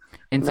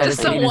 Instead Just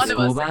of so taking a one of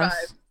school us bus.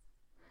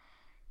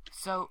 survive.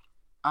 So,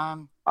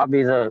 I'll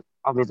be the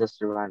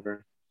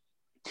survivor.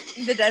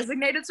 The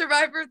Designated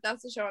Survivor.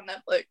 That's a show on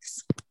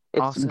Netflix.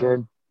 It's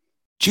good.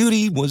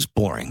 Judy was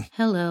boring.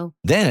 Hello.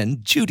 Then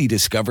Judy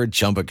discovered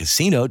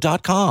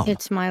ChumbaCasino.com.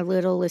 It's my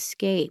little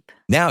escape.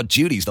 Now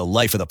Judy's the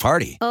life of the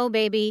party. Oh,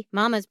 baby,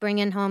 mama's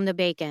bringing home the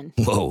bacon.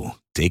 Whoa,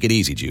 take it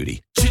easy,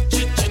 Judy.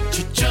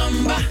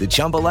 The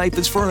Chumba life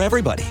is for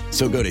everybody.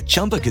 So go to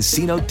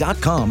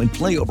ChumbaCasino.com and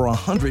play over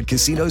 100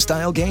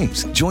 casino-style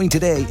games. Join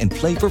today and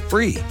play for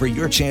free for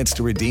your chance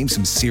to redeem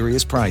some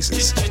serious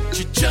prizes.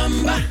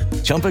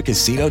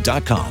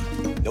 ChumbaCasino.com.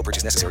 No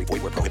purchase necessary.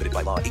 Void where prohibited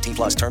by law. 18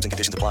 plus terms and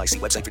conditions apply. See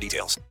website for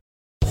details.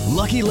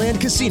 Lucky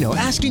Land Casino,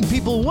 asking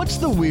people, what's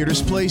the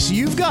weirdest place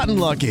you've gotten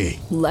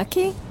lucky?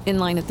 Lucky? In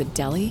line at the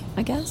deli,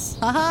 I guess?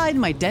 Aha, in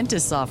my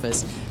dentist's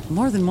office.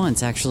 More than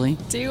once, actually.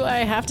 Do I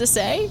have to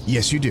say?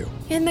 Yes, you do.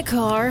 In the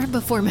car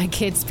before my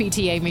kids'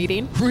 PTA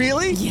meeting.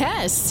 Really?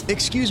 Yes.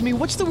 Excuse me,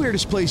 what's the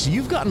weirdest place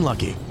you've gotten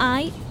lucky?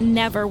 I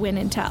never win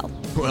and tell.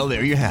 Well,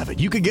 there you have it.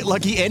 You can get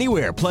lucky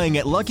anywhere, playing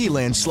at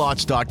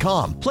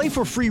LuckyLandSlots.com. Play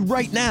for free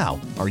right now.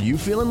 Are you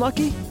feeling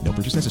lucky? No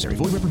purchase necessary.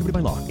 Void where prohibited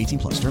by law. 18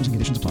 plus. Terms and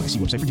conditions apply. See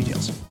website for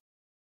details.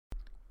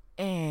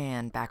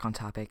 And back on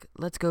topic,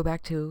 let's go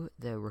back to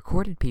the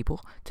recorded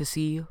people to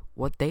see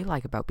what they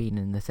like about being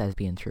in the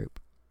Thespian troupe.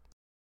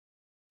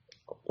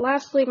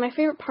 Lastly, my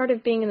favorite part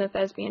of being in the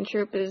Thespian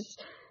troupe is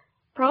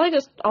probably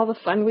just all the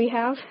fun we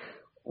have.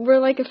 We're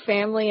like a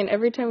family, and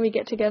every time we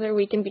get together,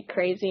 we can be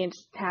crazy and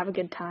just have a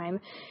good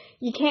time.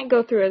 You can't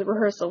go through a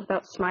rehearsal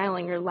without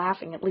smiling or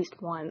laughing at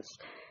least once.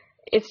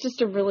 It's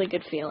just a really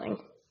good feeling.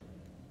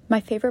 My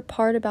favorite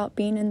part about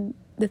being in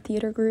the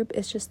theater group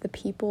is just the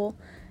people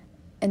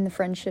and the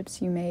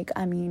friendships you make.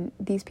 I mean,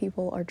 these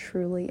people are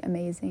truly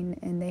amazing,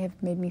 and they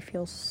have made me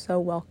feel so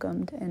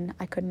welcomed, and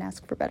I couldn't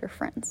ask for better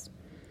friends.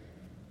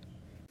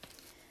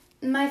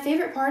 My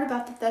favorite part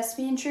about the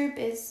thespian troupe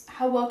is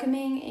how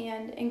welcoming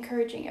and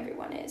encouraging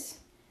everyone is.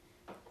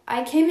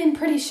 I came in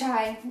pretty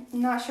shy,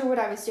 not sure what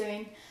I was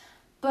doing,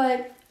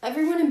 but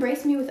everyone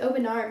embraced me with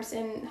open arms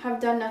and have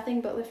done nothing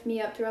but lift me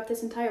up throughout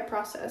this entire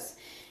process.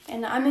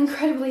 And I'm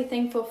incredibly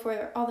thankful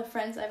for all the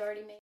friends I've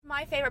already made.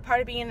 My favorite part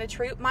of being in the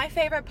troupe, my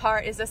favorite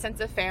part is the sense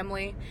of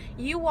family.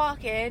 You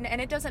walk in and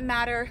it doesn't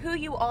matter who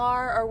you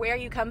are or where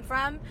you come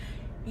from,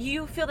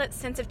 you feel that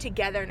sense of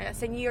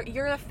togetherness and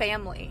you're a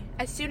family.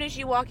 As soon as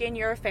you walk in,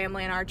 you're a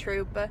family in our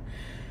troupe.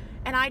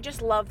 And I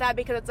just love that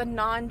because it's a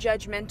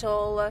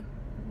non-judgmental,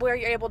 where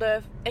you're able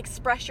to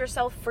express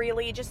yourself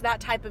freely, just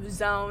that type of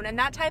zone and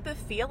that type of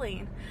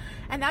feeling.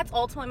 And that's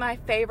ultimately my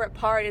favorite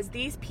part, is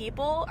these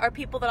people are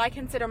people that I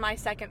consider my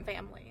second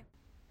family.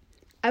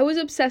 I was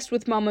obsessed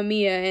with Mamma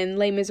Mia and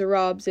Les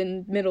Miserables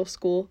in middle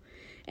school,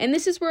 and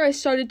this is where I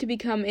started to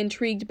become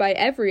intrigued by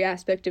every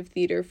aspect of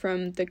theater,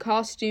 from the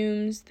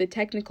costumes, the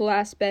technical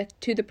aspect,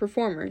 to the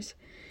performers.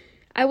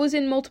 I was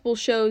in multiple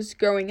shows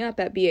growing up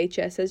at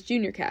BHS as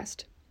junior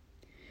cast.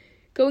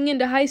 Going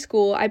into high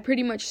school, I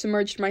pretty much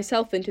submerged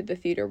myself into the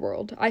theater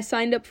world. I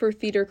signed up for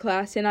theater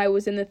class and I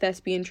was in the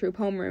thespian troupe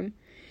homeroom.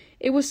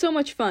 It was so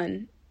much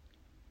fun,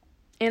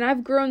 and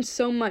I've grown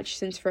so much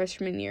since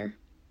freshman year.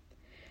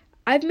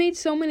 I've made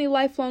so many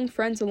lifelong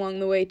friends along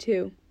the way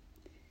too.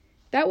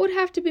 That would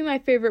have to be my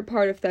favorite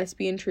part of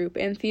thespian troupe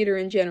and theater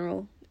in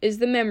general, is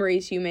the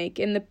memories you make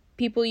and the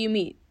people you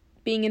meet,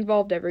 being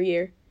involved every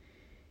year.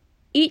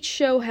 Each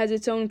show has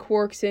its own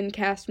quirks and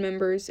cast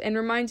members and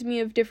reminds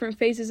me of different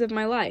phases of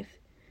my life.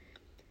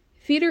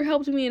 Theater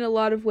helped me in a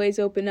lot of ways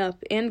open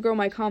up and grow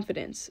my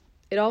confidence.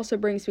 It also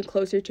brings me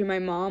closer to my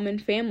mom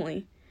and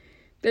family.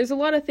 There's a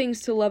lot of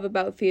things to love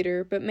about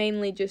theater, but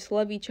mainly just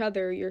love each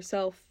other,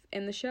 yourself,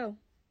 and the show.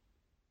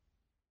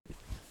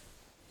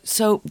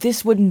 So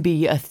this wouldn't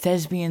be a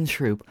thespian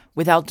troupe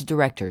without the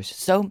directors.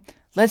 So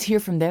let's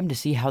hear from them to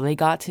see how they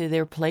got to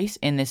their place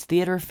in this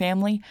theater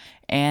family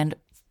and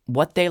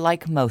what they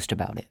like most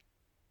about it.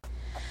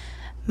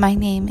 My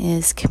name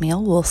is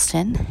Camille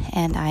Woolston,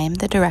 and I am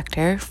the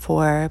director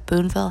for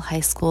Boonville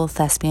High School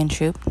Thespian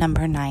Troupe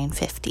number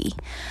 950.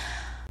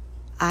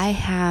 I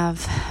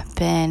have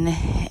been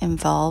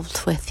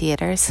involved with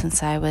theater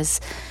since I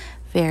was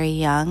very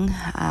young,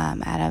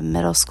 at a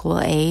middle school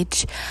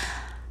age.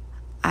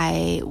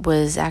 I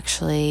was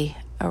actually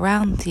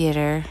around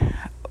theater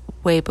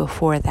way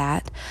before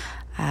that,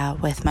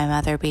 with my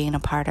mother being a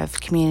part of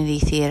community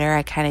theater.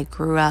 I kind of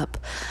grew up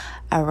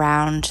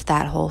around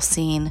that whole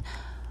scene.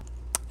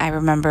 I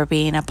remember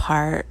being a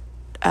part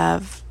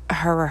of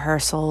her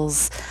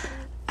rehearsals,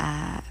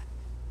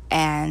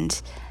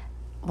 and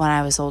when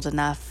I was old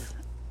enough,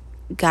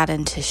 got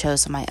into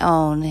shows of my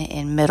own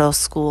in middle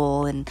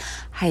school and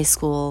high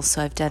school.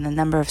 So I've done a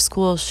number of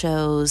school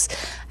shows.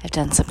 I've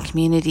done some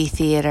community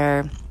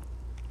theater,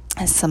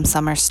 some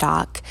summer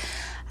stock.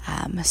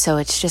 So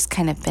it's just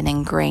kind of been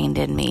ingrained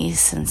in me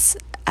since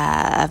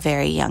a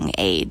very young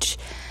age.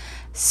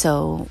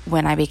 So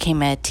when I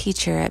became a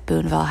teacher at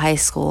Boonville High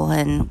School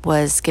and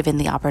was given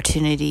the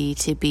opportunity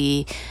to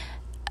be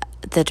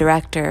the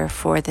director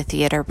for the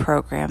theater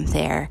program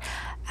there,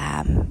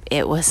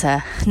 it was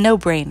a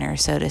no-brainer,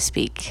 so to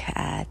speak,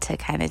 to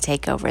kind of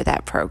take over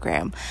that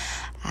program.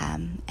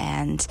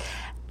 And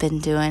been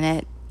doing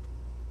it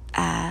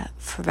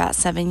for about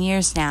 7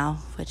 years now,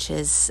 which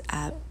has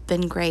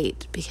been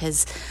great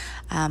because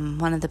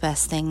one of the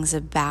best things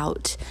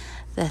about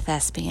the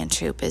thespian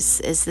troupe is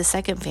the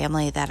second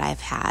family that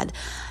I've had.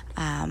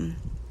 I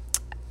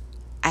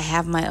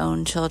have my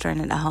own children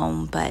at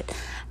home, but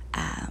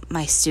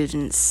my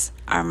students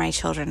are my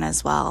children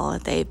as well.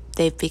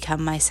 They've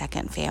become my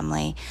second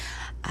family.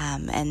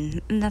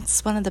 And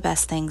that's one of the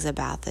best things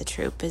about the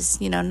troupe is,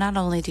 not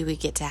only do we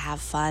get to have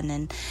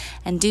fun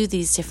and do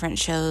these different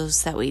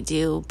shows that we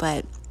do,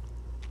 but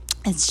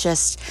it's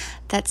just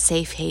that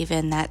safe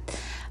haven, that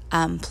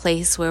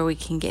place where we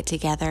can get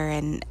together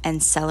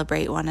and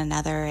celebrate one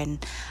another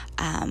and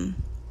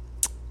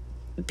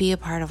be a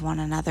part of one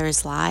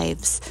another's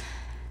lives.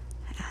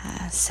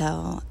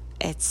 So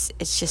it's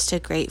just a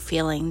great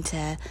feeling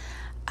to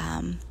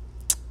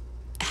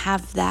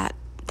have that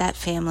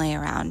family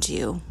around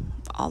you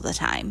all the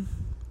time.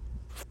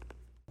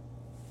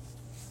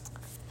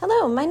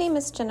 Hello, my name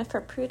is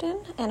Jennifer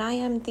Pruden, and I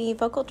am the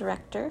vocal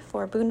director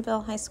for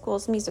Boonville High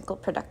School's musical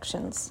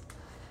productions.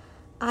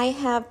 I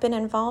have been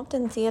involved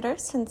in theater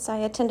since I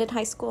attended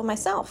high school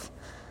myself.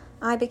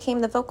 I became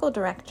the vocal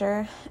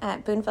director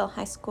at Boonville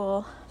High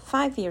School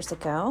 5 years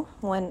ago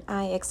when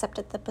I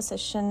accepted the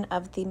position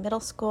of the middle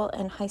school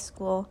and high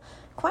school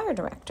choir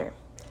director.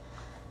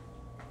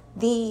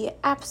 The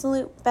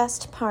absolute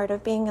best part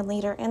of being a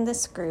leader in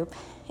this group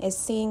is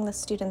seeing the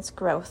students'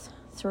 growth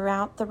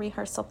throughout the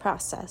rehearsal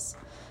process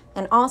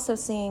and also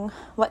seeing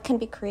what can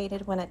be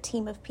created when a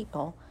team of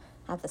people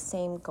have the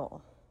same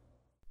goal.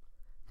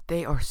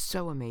 They are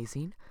so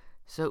amazing.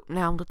 So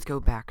now let's go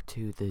back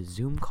to the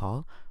Zoom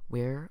call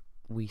where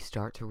we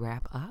start to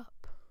wrap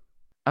up.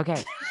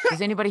 Okay,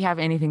 does anybody have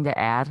anything to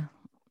add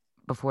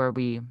before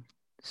we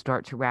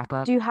start to wrap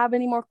up? Do you have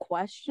any more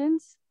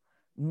questions?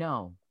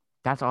 No,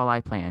 that's all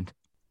I planned.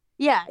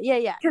 Yeah.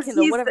 'Cause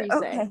Kendall, he's whatever the- you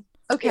say. okay.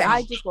 Okay, Yeah.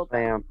 I just woke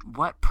up.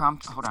 What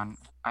prompt? Hold on.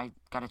 I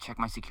gotta check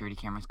my security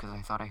cameras because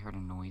I thought I heard a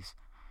noise.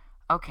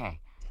 Okay,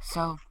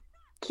 so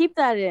Keep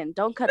that in.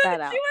 Don't cut that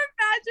out.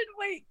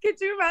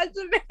 Could you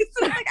imagine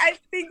Mason? Like, I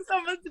think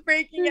someone's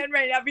breaking in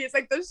right now because,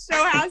 like, the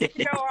show has to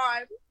go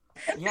on.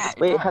 Yeah.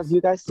 Wait, have you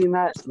guys seen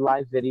that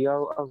live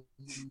video of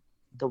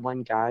the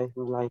one guy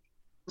who, like,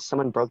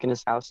 someone broke in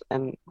his house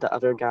and the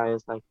other guy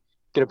is like,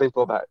 get a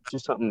baseball bat, do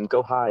something,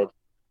 go hide,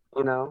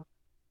 you know?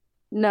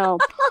 No.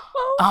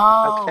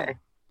 Oh. Okay.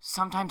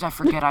 Sometimes I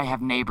forget I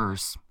have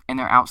neighbors and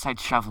they're outside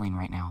shoveling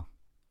right now.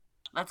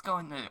 Let's go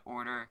in the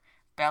order.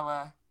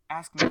 Bella,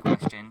 ask me a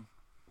question.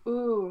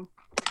 Ooh.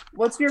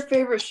 What's your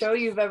favorite show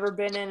you've ever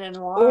been in and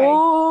why?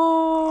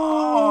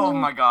 Oh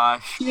my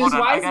gosh. Choose Hold on.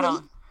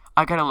 wisely.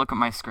 I gotta look at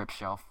my script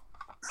shelf.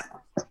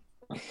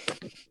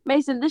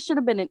 Mason, this should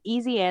have been an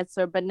easy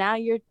answer, but now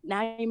you're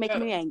making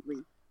me angry.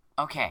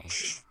 Okay.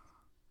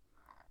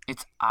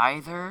 It's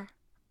either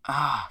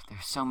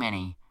there's so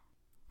many.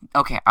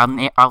 Okay,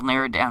 I'll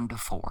narrow it down to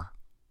 4.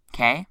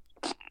 Okay?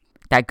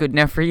 That good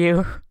enough for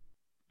you?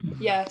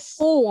 Yes.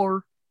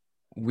 4.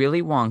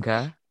 Willy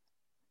Wonka,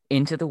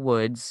 Into the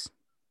Woods,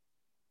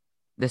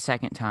 the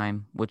second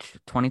time, which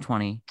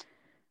 2020.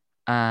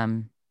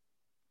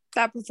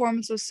 That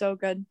performance was so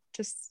good.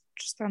 Just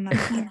throwing that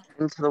out there.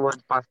 Into the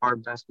Woods by far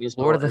best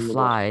musical. Lord of the in world.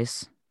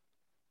 Flies.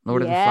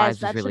 Lord of the Yes, Flies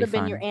that was really should have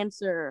been fun. your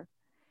answer.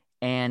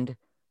 And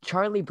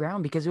Charlie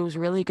Brown, because it was a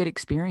really good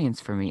experience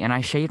for me, and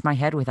I shaved my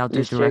head without the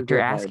You shaved director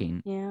your head.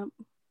 asking. Yeah.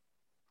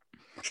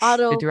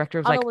 Otto. The director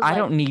was Otto like, was I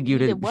don't need you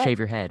to did what? shave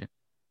your head.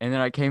 And then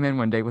I came in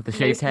one day with a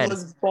shaved Mason head.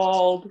 was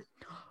bald.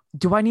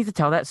 Do I need to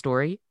tell that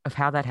story of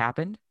how that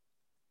happened?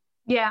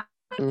 Yeah.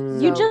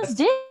 You just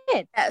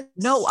did.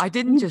 No, I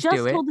didn't You just just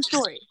do it. told the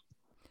story.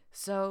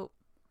 So,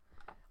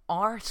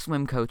 our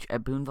swim coach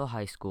at Boonville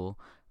High School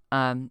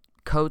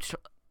coached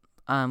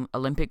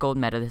Olympic gold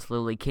medalist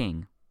Lily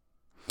King.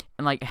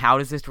 And, like, how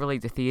does this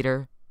relate to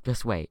theater?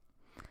 Just wait.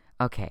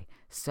 Okay,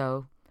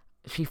 so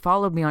she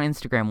followed me on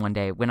Instagram one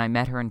day when I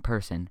met her in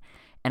person.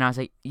 And I was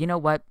like, you know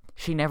what?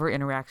 She never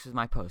interacts with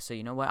my posts. So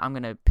you know what? I'm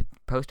going to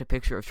post a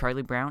picture of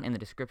Charlie Brown, and the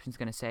description's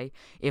going to say,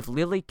 if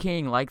Lily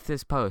King likes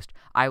this post,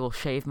 I will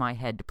shave my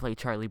head to play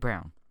Charlie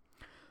Brown.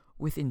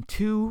 Within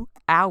 2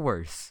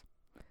 hours,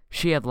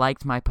 she had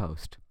liked my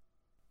post.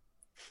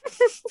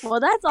 Well,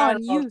 that's I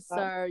on love you, that.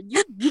 sir.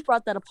 You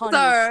brought that upon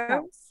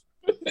Sir.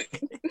 yourself.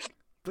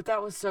 But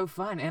that was so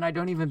fun, and I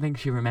don't even think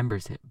she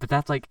remembers it. But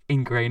that's, like,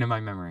 ingrained in my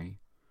memory.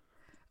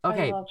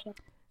 Okay, I love that.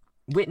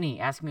 Whitney,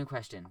 ask me a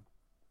question.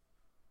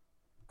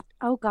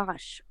 Oh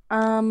gosh.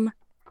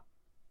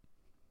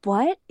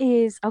 What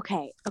is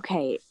okay?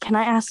 Can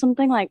I ask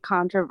something like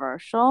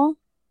controversial?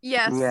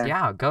 Yes.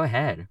 Yeah, go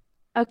ahead.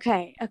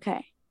 Okay.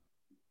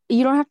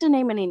 You don't have to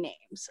name any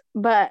names,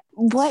 but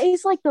what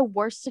is like the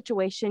worst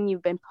situation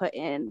you've been put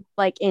in,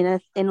 like in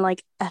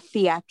like a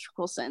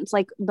theatrical sense,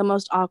 like the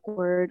most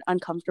awkward,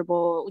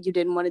 uncomfortable, you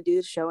didn't want to do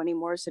the show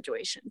anymore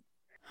situation?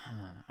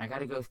 I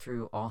gotta go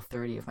through all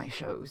 30 of my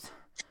shows.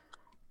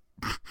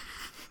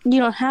 You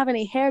don't have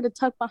any hair to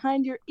tuck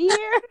behind your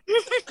ear.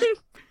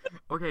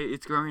 Okay,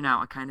 it's growing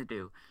out. I kind of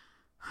do.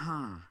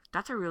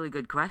 That's a really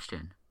good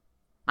question.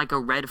 Like a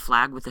red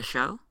flag with a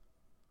show?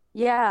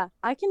 Yeah,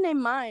 I can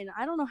name mine.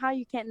 I don't know how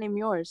you can't name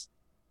yours.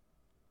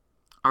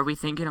 Are we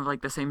thinking of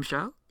like the same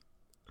show?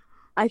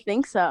 I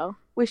think so.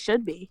 We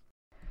should be.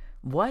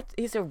 What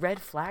is a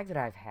red flag that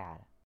I've had?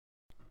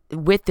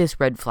 With this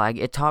red flag,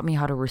 it taught me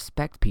how to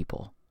respect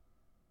people.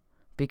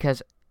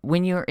 Because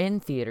when you're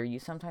in theater, you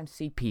sometimes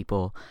see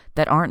people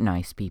that aren't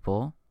nice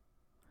people,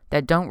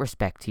 that don't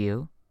respect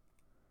you,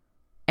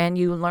 and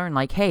you learn,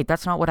 like, hey,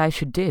 that's not what I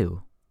should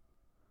do.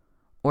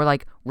 Or,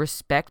 like,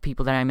 respect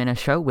people that I'm in a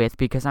show with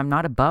because I'm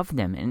not above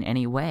them in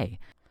any way.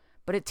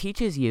 But it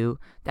teaches you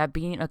that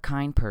being a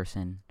kind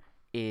person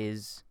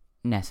is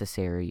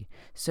necessary.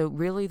 So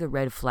really, the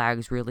red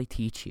flags really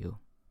teach you.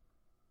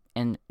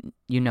 And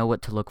you know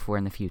what to look for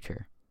in the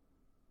future.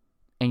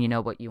 And you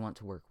know what you want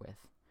to work with.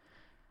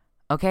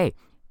 Okay,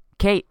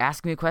 Kate,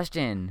 ask me a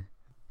question.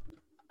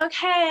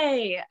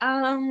 Okay.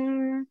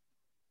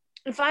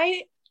 If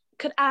I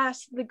could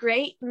ask the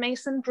great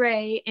Mason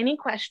Bray any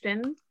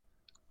question,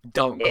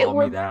 Don't It call me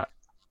would- that.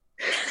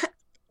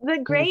 the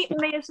great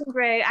Mason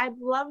Bray, I'd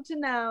love to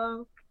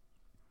know,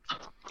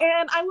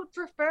 and I would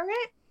prefer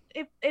it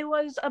if it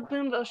was a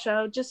Boonville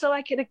show, just so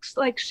I could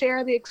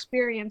share the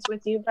experience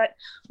with you. But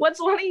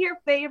what's one of your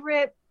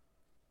favorite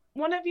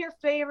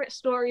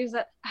stories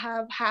that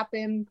have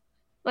happened,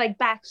 like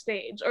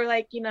backstage, or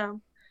like, you know?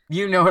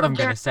 You know what I'm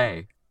going to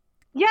say.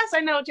 Yes, I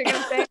know what you're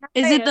gonna say.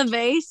 Is Say it the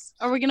vase?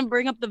 Are we gonna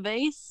bring up the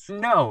vase?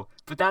 No,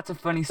 but that's a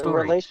funny The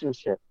story.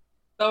 relationship.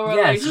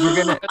 Yes, we're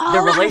going to... Oh, the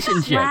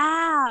relationship.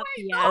 Crap.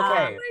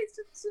 Yeah. Okay.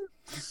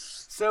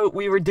 So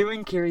we were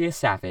doing Curious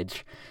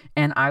Savage,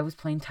 and I was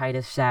playing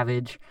Titus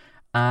Savage.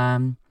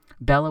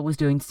 Bella was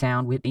doing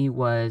sound. Whitney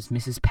was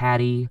Mrs.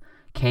 Patty.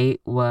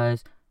 Kate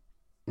was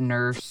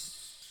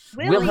Nurse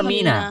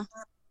Wilhelmina.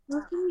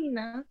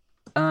 Wilhelmina.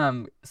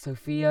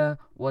 Sophia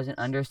was an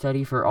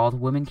understudy for all the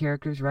women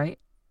characters, right?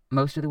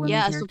 Most of the women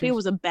characters? Sophia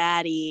was a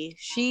baddie.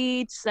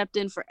 She stepped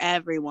in for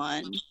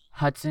everyone.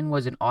 Hudson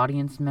was an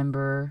audience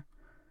member.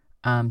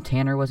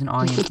 Tanner was an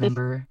audience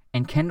member.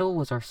 And Kendall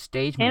was our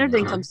stage Tanner manager.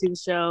 didn't come see the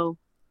show.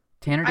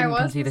 Tanner didn't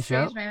come see the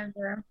show? stage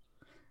manager.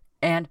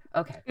 And,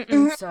 okay,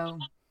 so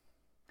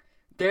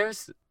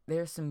there's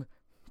some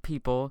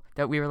people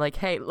that we were like,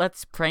 hey,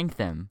 let's prank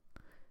them.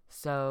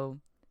 So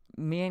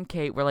me and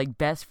Kate were like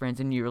best friends,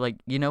 and you were like,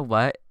 you know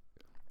what?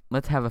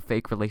 Let's have a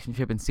fake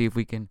relationship and see if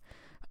we can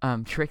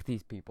trick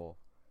these people.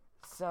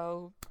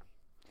 So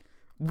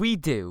we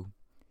do.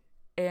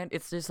 And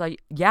it's just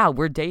like, yeah,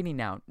 we're dating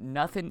now.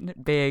 Nothing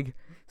big.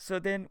 So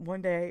then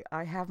one day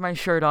I have my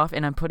shirt off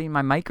and I'm putting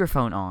my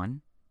microphone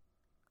on.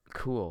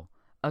 Cool.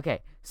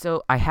 Okay,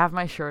 so I have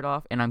my shirt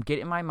off and I'm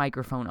getting my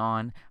microphone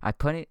on. I'm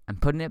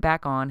putting it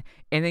back on,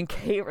 and then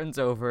Kate runs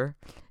over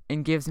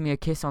and gives me a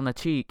kiss on the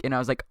cheek, and I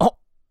was like, oh,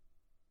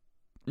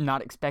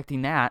 not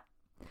expecting that.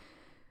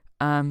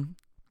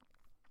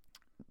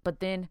 But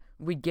then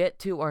we get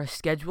to our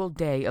scheduled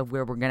day of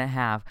where we're gonna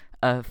have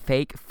a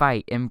fake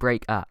fight and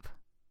break up.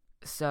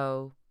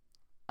 So,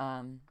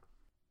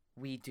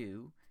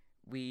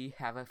 we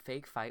have a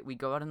fake fight. We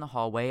go out in the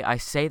hallway. I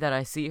say that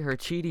I see her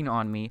cheating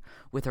on me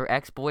with her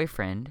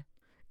ex-boyfriend,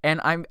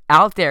 and I'm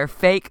out there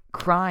fake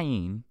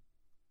crying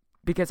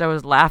because I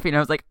was laughing. I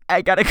was like,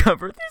 I gotta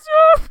cover this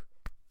up.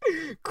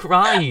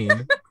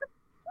 Crying.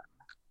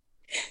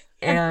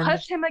 And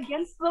push him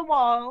against the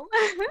wall.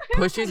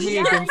 Pushes me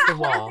against the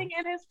wall. Laughing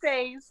in his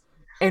face.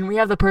 And we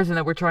have the person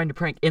that we're trying to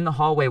prank in the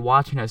hallway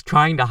watching us,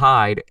 trying to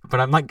hide, but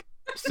I'm like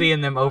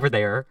seeing them over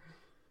there.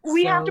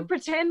 We have to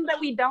pretend that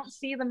we don't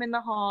see them in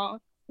the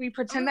hall. We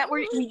pretend that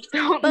we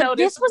don't But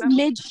notice this was them.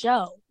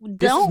 mid-show. This is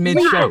Don't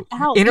mid-show. leave it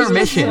out.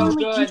 Intermission. This was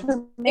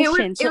literally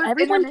intermission, so was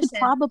everyone intermission. could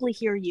probably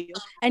hear you.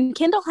 And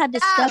Kendall had to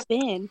step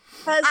in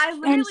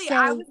and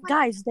say,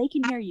 guys, they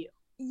can hear you.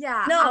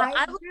 Yeah. No, I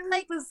I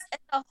was in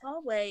the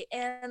hallway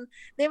and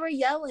they were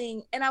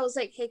yelling, and I was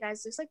like, "Hey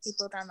guys, there's like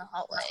people down the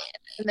hallway,"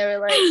 and they were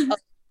like,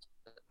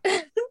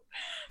 oh.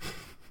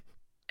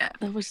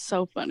 That was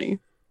so funny.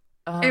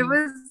 It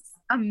was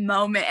a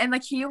moment, and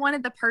like he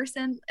wanted the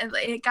person, and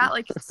it got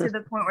like to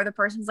the point where the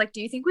person was like,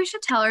 do you think we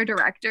should tell our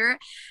director?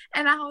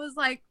 And I was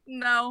like,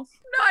 no,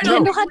 I don't.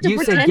 Kendall had to you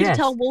said pretend to yes.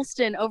 tell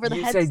Woolston over the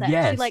You headset. said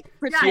yes. She like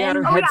She had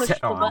her pretended to push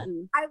headset the on.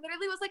 button. I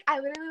literally was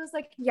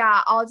like,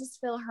 yeah, I'll just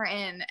fill her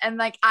in. And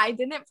like, I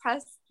didn't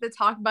press the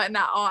talk button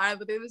at all. I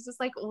literally was just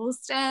like,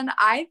 Woolston,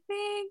 I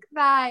think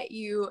that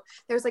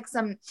there's like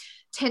some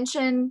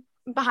tension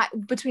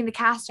between the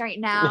cast right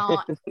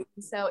now.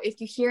 So if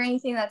you hear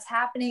anything that's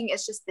happening,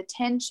 it's just the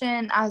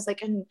tension. I was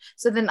like, and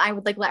so then I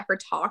would like let her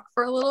talk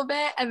for a little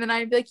bit, and then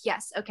I'd be like,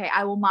 yes, okay,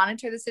 I will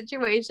monitor the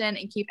situation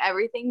and keep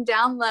everything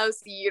down low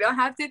so you don't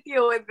have to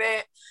deal with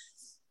it.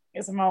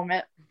 It's a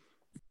moment.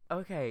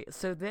 Okay,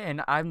 so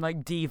then I'm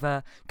like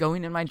diva,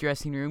 going in my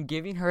dressing room,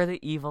 giving her the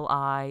evil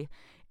eye,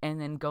 and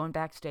then going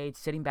backstage,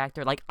 sitting back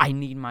there like, I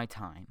need my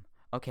time.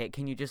 Okay,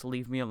 can you just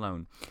leave me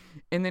alone?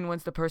 And then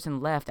once the person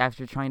left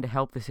after trying to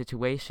help the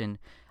situation,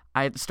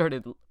 I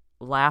started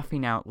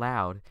laughing out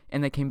loud.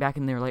 And they came back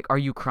and they were like, are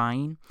you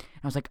crying? And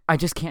I was like, I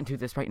just can't do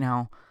this right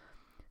now.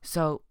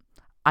 So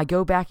I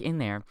go back in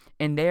there,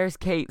 and there's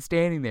Kate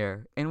standing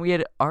there. And we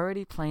had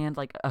already planned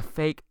like a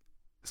fake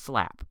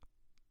slap.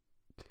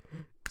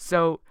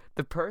 So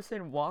the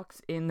person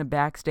walks in the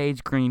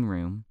backstage green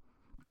room,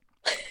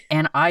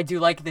 and I do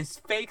like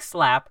this fake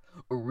slap,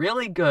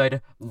 really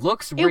good,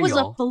 looks real. It was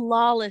a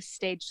flawless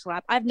stage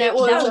slap. I've never.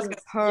 That was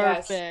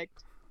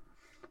perfect.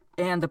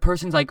 And the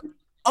person's like,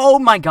 "Oh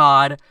my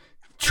god!"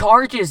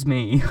 Charges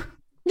me.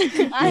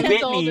 I Whitney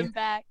told him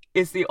back.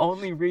 is the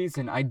only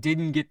reason I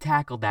didn't get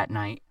tackled that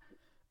night.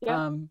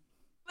 Yep.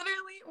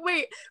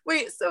 Literally,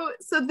 wait. So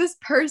this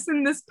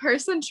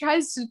person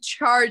tries to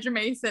charge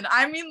Mason.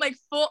 I mean, like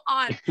full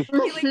on. He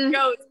like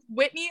goes.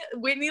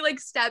 Whitney like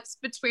steps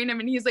between him,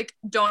 and he's like,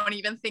 "Don't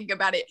even think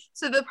about it."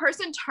 So the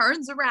person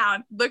turns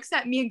around, looks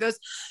at me, and goes,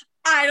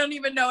 "I don't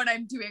even know what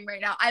I'm doing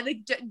right now."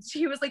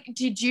 He was like,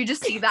 "Did you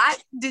just see that?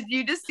 Did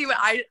you just see what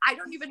I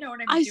don't even know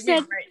what I'm doing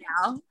right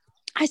now."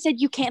 I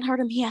said, "You can't hurt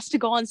him. He has to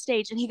go on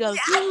stage." And he goes,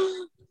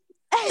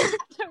 and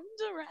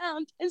turns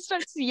around and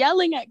starts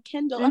yelling at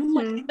Kendall. I'm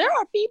like, there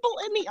are people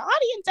in the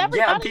audience. Everybody.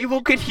 Yeah,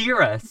 people could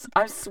hear us.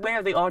 I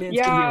swear the audience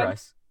could hear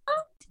us.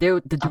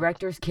 The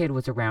director's kid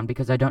was around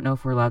because I don't know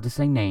if we're allowed to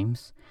say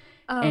names.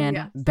 And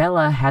yeah.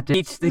 Bella had to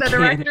teach the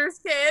director's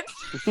kid.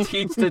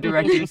 teach the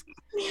director's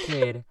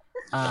kid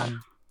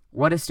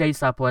what a stage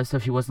slap was, so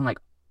she wasn't like,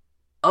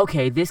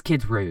 okay, this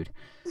kid's rude.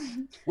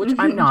 Which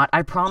I'm not.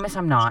 I promise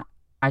I'm not.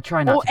 I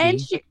try not to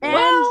be.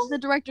 And the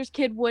director's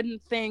kid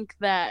wouldn't think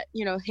that,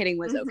 hitting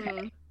was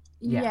okay.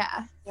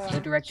 Yeah.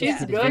 The director's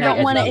kid is We very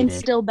don't want to educated.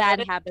 instill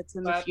bad habits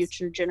in the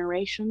future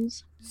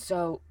generations.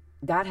 So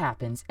that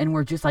happens, and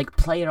we're just like,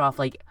 play it off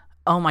like,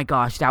 oh my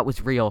gosh, that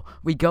was real.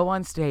 We go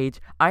on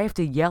stage. I have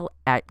to yell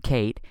at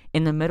Kate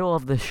in the middle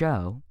of the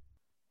show.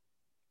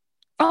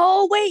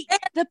 Oh, wait.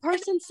 The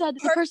person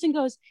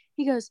goes,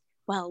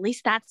 well, at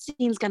least that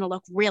scene's gonna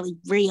look really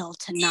real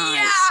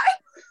tonight.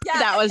 Yeah.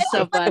 That was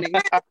so funny.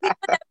 Whenever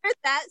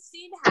that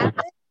scene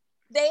happened,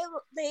 they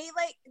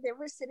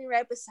were sitting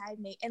right beside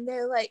me, and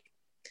they're like,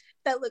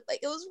 that looked like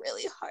it was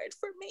really hard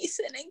for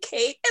Mason and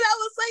Kate, and I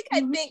was like,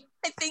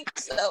 I think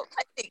so.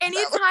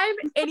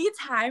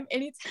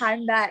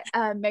 Anytime that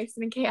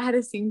Mason and Kate had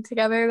a scene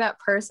together, that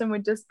person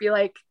would just be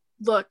like,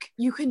 look,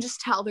 you can just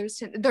tell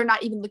they're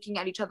not even looking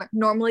at each other.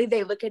 Normally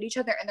they look at each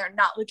other and they're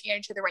not looking at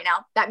each other right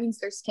now. That means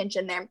there's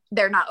tension there.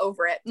 They're not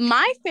over it.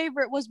 My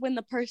favorite was when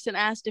the person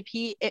asked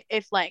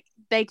if like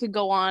they could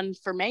go on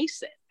for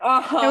Mason.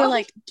 Uh-huh. They were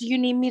like, do you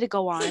need me to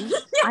go on?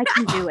 I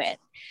can do it.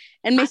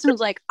 And Mason was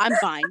like, I'm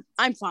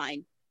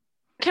fine.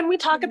 Can we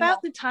talk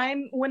about the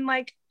time when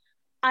like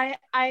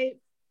I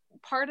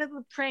part of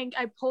the prank,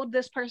 I pulled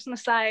this person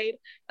aside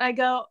and I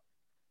go,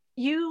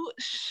 you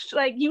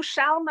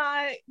shall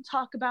not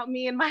talk about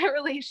me and my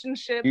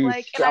relationship. You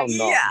like, shall and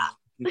not.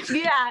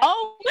 Yeah.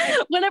 Oh,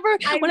 whenever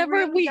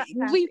really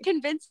we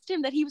convinced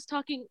him that he was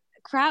talking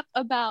crap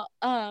about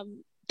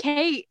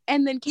Kate,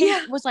 and then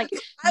Kate was like,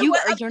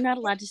 you're not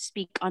allowed to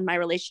speak on my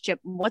relationship.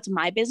 What's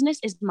my business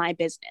is my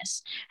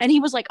business. And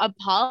he was like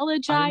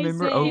apologizing. I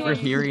remember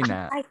overhearing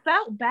that. I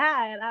felt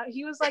bad.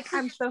 He was like,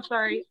 I'm so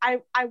sorry.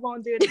 I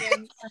won't do it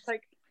again. I was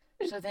like,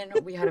 so then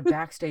we had a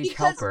backstage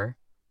helper.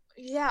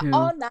 Yeah, who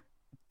all night.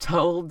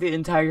 told the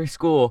entire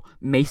school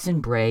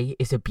Mason Bray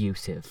is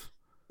abusive.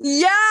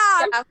 Yeah.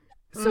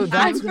 So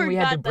that's when we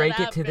had to break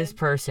it to this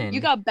person.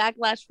 You got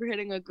backlash for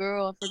hitting a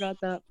girl. I forgot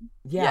that.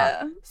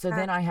 Yeah. So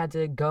then I had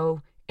to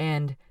go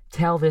and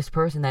tell this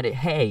person that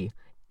hey,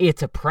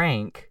 it's a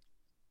prank.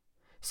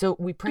 So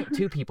we pranked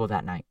 2 people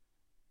that night.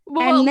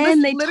 Well, and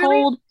then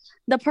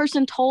the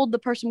person told the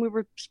person we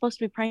were supposed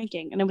to be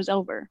pranking, and it was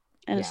over.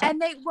 And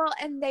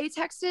they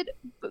texted,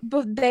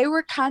 but they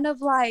were kind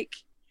of like,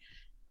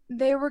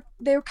 they were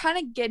kind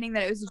of getting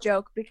that it was a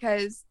joke,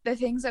 because the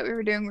things that we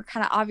were doing were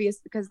kind of obvious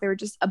because they were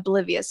just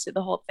oblivious to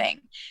the whole thing.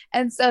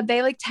 And so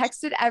they like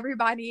texted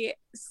everybody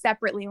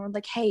separately and were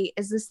like, hey,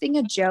 is this thing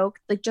a joke?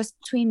 Like, just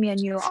between me and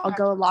you, I'll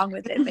go along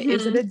with it, but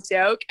is it a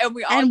joke? And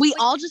we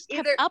all just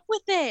kept up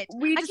with it.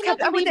 We just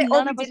kept up with it,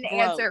 or we didn't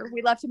answer.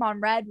 We left him on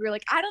red. We were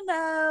like, I don't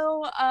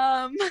know.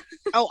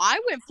 Oh, I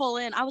went full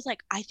in. I was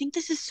like, I think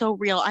this is so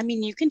real. I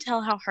mean, you can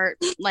tell how hurt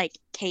like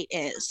Kate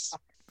is.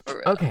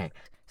 Okay,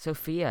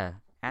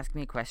 Sophia, ask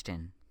me a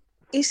question.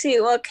 You see,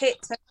 well,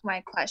 Kate took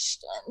my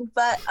question,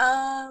 but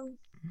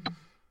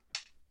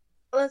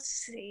let's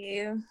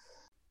see.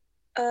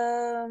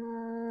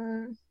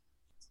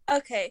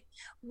 Okay,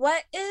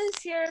 what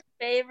is your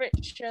favorite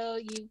show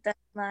you've done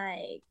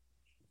like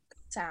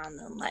sound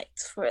and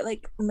lights for,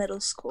 like middle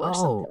school or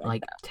something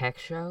like that? Tech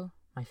show?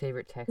 My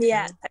favorite tech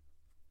show?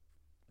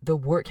 The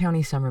Wirt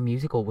County Summer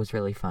Musical was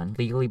really fun.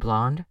 Legally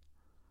Blonde.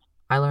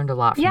 I learned a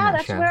lot from that show. Yeah,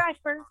 that's where I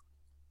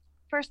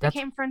first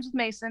became friends with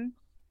Mason.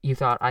 You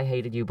thought I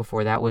hated you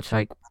before that, which,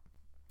 like,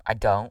 I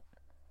don't.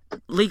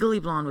 Legally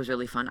Blonde was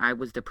really fun. I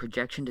was the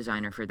projection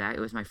designer for that.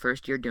 It was my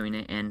first year doing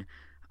it, and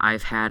I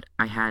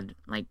had,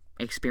 like,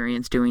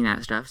 experience doing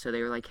that stuff. So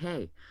they were like,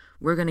 hey,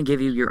 we're going to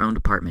give you your own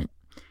department.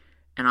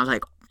 And I was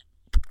like,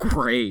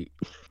 great.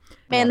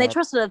 Man, they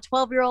trusted a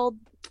 12-year-old.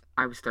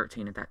 I was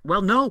 13 at that.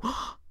 Well, no.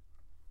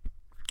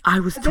 I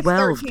was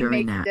 12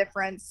 during that.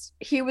 Difference.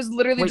 He was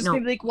literally just gonna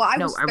be like, well, I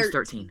was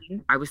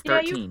 13. I was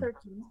 13. Yeah, you were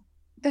 13.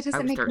 That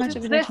doesn't make much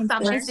of a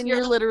difference. And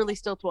you're literally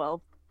still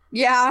 12.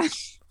 Yeah.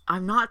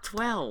 I'm not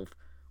 12.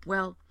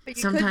 Well, but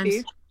you sometimes.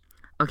 Could be.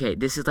 Okay,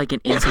 this is like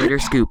an insider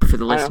scoop for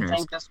the listeners. I don't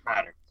think this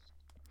matters.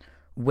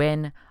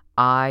 When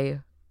I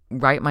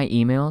write my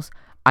emails,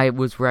 I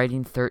was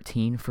writing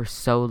 13 for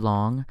so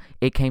long.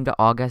 It came to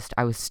August,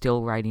 I was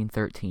still writing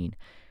 13.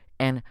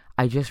 And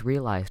I just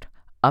realized,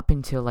 up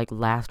until like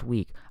last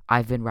week,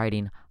 I've been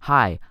writing,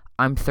 hi,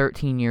 I'm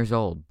 13 years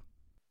old.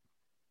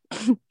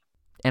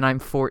 And I'm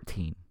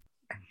 14.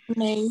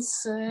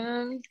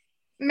 Mason,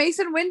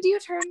 when do you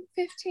turn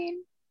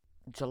 15?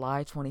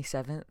 July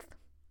 27th.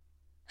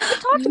 We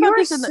talked about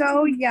this.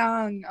 So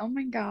young. Oh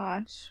my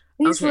gosh.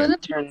 He's going to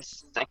turn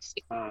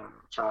 16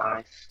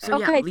 July. So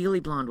yeah,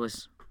 Legally Blonde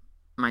was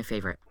my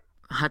favorite.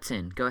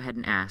 Hudson, go ahead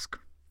and ask.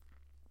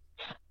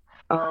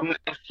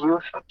 If you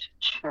had to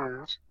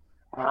choose,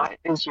 what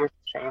is your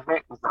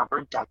favorite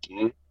rubber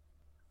ducky?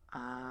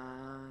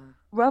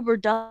 Rubber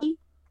ducky?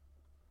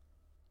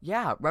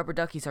 Yeah, rubber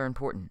duckies are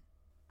important.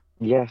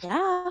 Yes.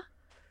 Yeah.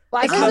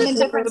 Like I think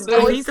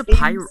the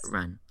pirate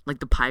one, like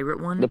the pirate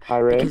one. The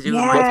pirate. Because it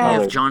reminds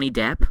me of Johnny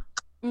Depp.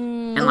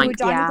 And like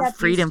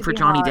freedom for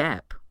Johnny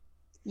Depp.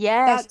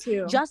 Yes. That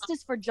too.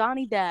 Justice for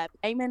Johnny Depp.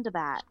 Amen to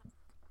that.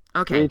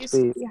 Okay.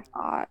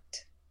 Hot.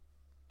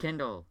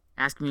 Kendall,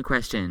 ask me a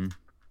question.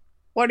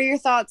 What are your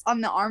thoughts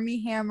on the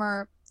Army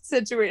Hammer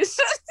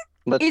situation?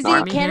 Is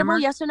he cannibal?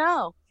 Yes or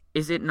no?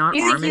 Is it not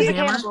Army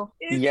Hammer?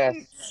 Yes.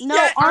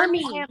 No,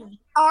 Army.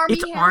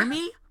 It's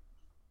Army?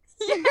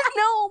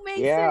 No,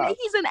 Mason. Yeah.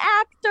 He's an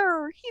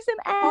actor. He's an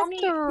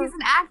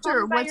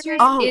actor. What's your?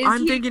 Oh,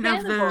 I'm thinking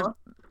of the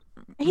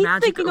He's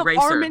Magic thinking Eraser.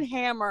 of Arm &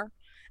 Hammer,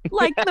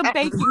 like the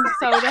baking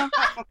soda.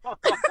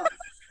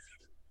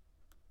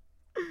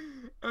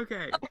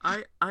 Okay,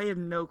 I have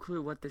no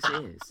clue what this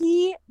is.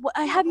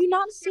 Have you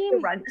not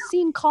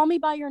seen Call Me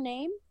by Your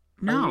Name?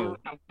 No.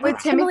 With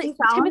Timothy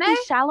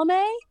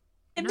Chalamet?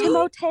 No.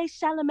 Timothée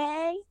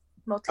Chalamet?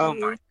 Oh my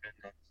goodness.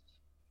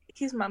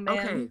 He's my man.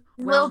 Okay,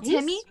 Lil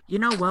Timmy? You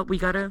know what? We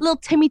gotta. Little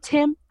Timmy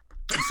Tim.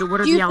 So what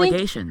are Do you the think-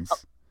 allegations?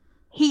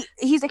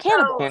 He's a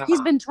cannibal. Cannibal.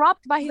 He's been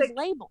dropped by his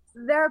label.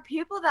 There are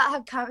people that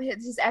have come,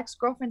 his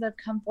ex-girlfriends have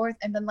come forth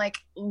and been like,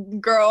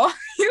 girl,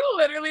 he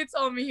literally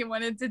told me he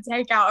wanted to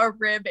take out a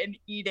rib and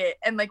eat it.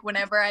 And like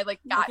whenever I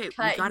like got Okay, we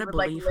cut, he gotta would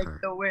like believe lick her.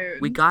 the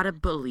wound. We gotta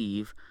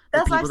believe the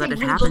That's people what I'm that it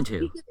saying. happened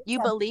to.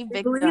 You believe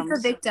They believe the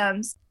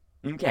victims.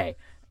 victims. Okay,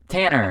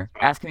 Tanner,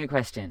 ask me a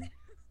question.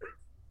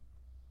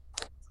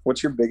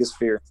 What's your biggest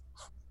fear?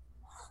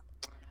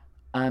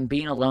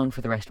 Being alone for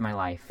the rest of my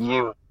life.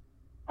 You.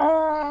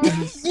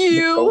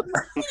 You.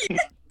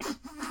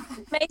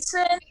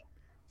 Mason,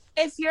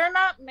 if you're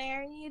not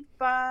married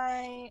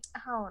by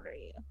how old are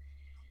you?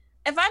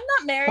 If I'm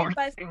not married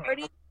by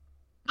 40,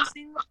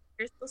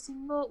 you're still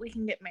single, we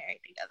can get married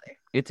together.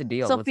 It's a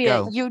deal.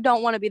 Sophia, Let's go. you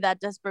don't want to be that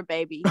desperate,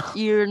 baby.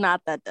 You're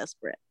not that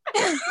desperate.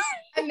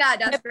 I'm not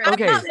desperate.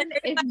 Okay.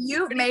 If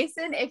you,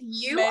 Mason, if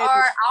you Maybe.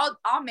 are,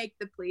 I'll make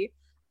the plea.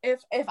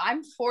 If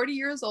I'm 40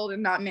 years old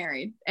and not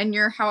married, and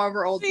you're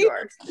however old you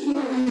are,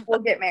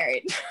 we'll get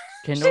married.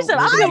 Kendall, said,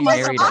 we're "I'm getting gonna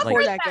married for at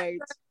 4 like.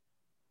 decades."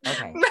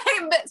 Okay.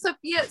 But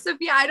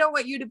Sophia, I don't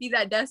want you to be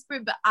that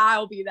desperate, but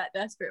I'll be that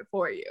desperate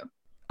for you.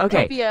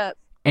 Okay. Sophia,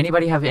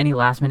 Anybody have any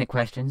last minute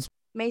questions?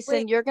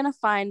 Mason, you're gonna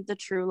find the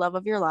true love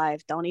of your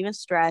life. Don't even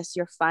stress.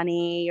 You're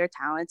funny. You're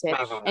talented,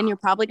 and you're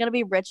probably gonna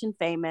be rich and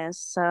famous.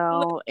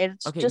 So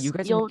it's Okay, just you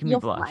guys are you'll making me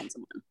blush. find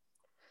someone.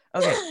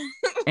 Okay.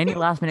 Any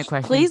last minute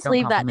questions? Please Don't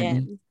leave that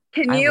compliment me. in.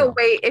 Can I you will.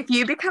 wait? If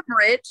you become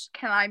rich,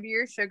 can I be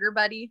your sugar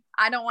buddy?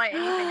 I don't want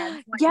anything. I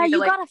just want Yeah, you to you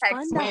like gotta text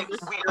fund me us. and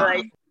just be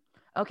like,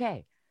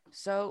 Okay.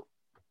 So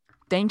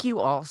thank you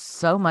all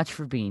so much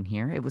for being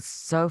here. It was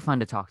so fun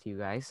to talk to you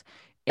guys.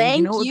 And Thank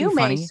you know what would you, be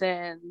funny?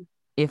 Mason.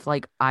 If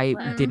like I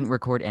Wow. didn't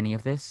record any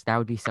of this, that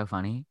would be so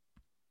funny.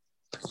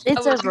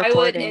 It's a I would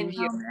recording. envy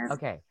you.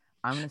 Okay.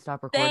 I'm gonna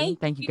stop recording.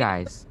 Thank you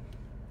guys.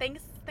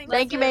 Thanks.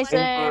 Thank you, Mason.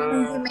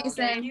 Thank you,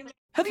 Mason.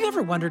 Have you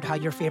ever wondered how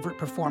your favorite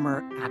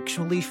performer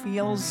actually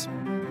feels?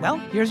 Well,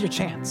 here's your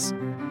chance.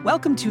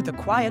 Welcome to The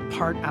Quiet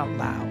Part Out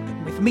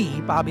Loud with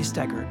me, Bobby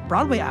Steggert,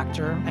 Broadway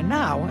actor and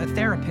now a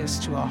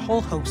therapist to a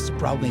whole host of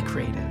Broadway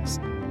creatives.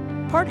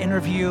 Part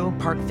interview,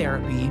 part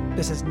therapy,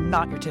 this is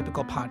not your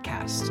typical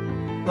podcast.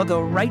 We'll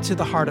go right to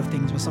the heart of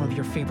things with some of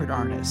your favorite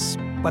artists,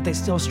 what they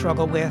still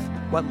struggle with,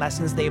 what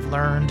lessons they've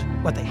learned,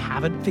 what they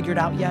haven't figured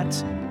out yet.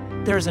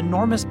 There's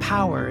enormous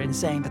power in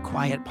saying the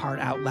quiet part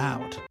out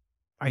loud.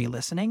 Are you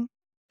listening?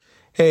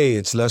 Hey,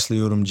 it's Leslie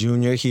Odom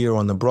Jr. here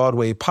on the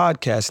Broadway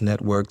Podcast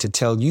Network to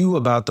tell you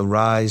about the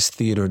Rise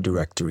Theater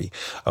Directory,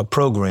 a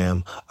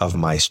program of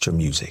Maestro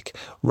Music.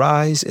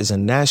 Rise is a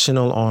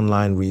national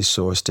online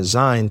resource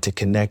designed to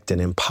connect and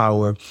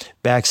empower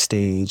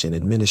backstage and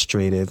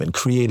administrative and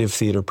creative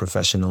theater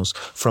professionals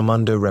from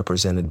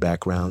underrepresented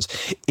backgrounds.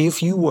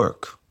 If you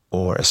work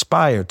or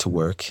aspire to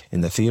work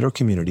in the theater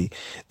community,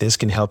 this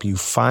can help you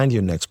find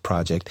your next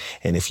project.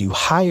 And if you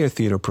hire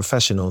theater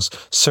professionals,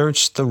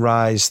 search the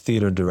Rise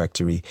Theater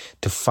Directory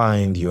to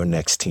find your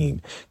next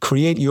team.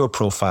 Create your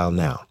profile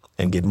now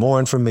and get more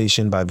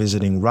information by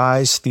visiting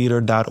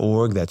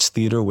risetheater.org. That's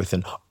theater with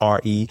an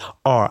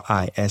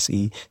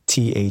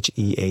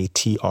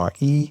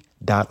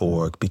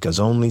RERISETHEATRE.org, because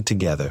only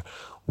together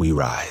we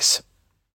rise.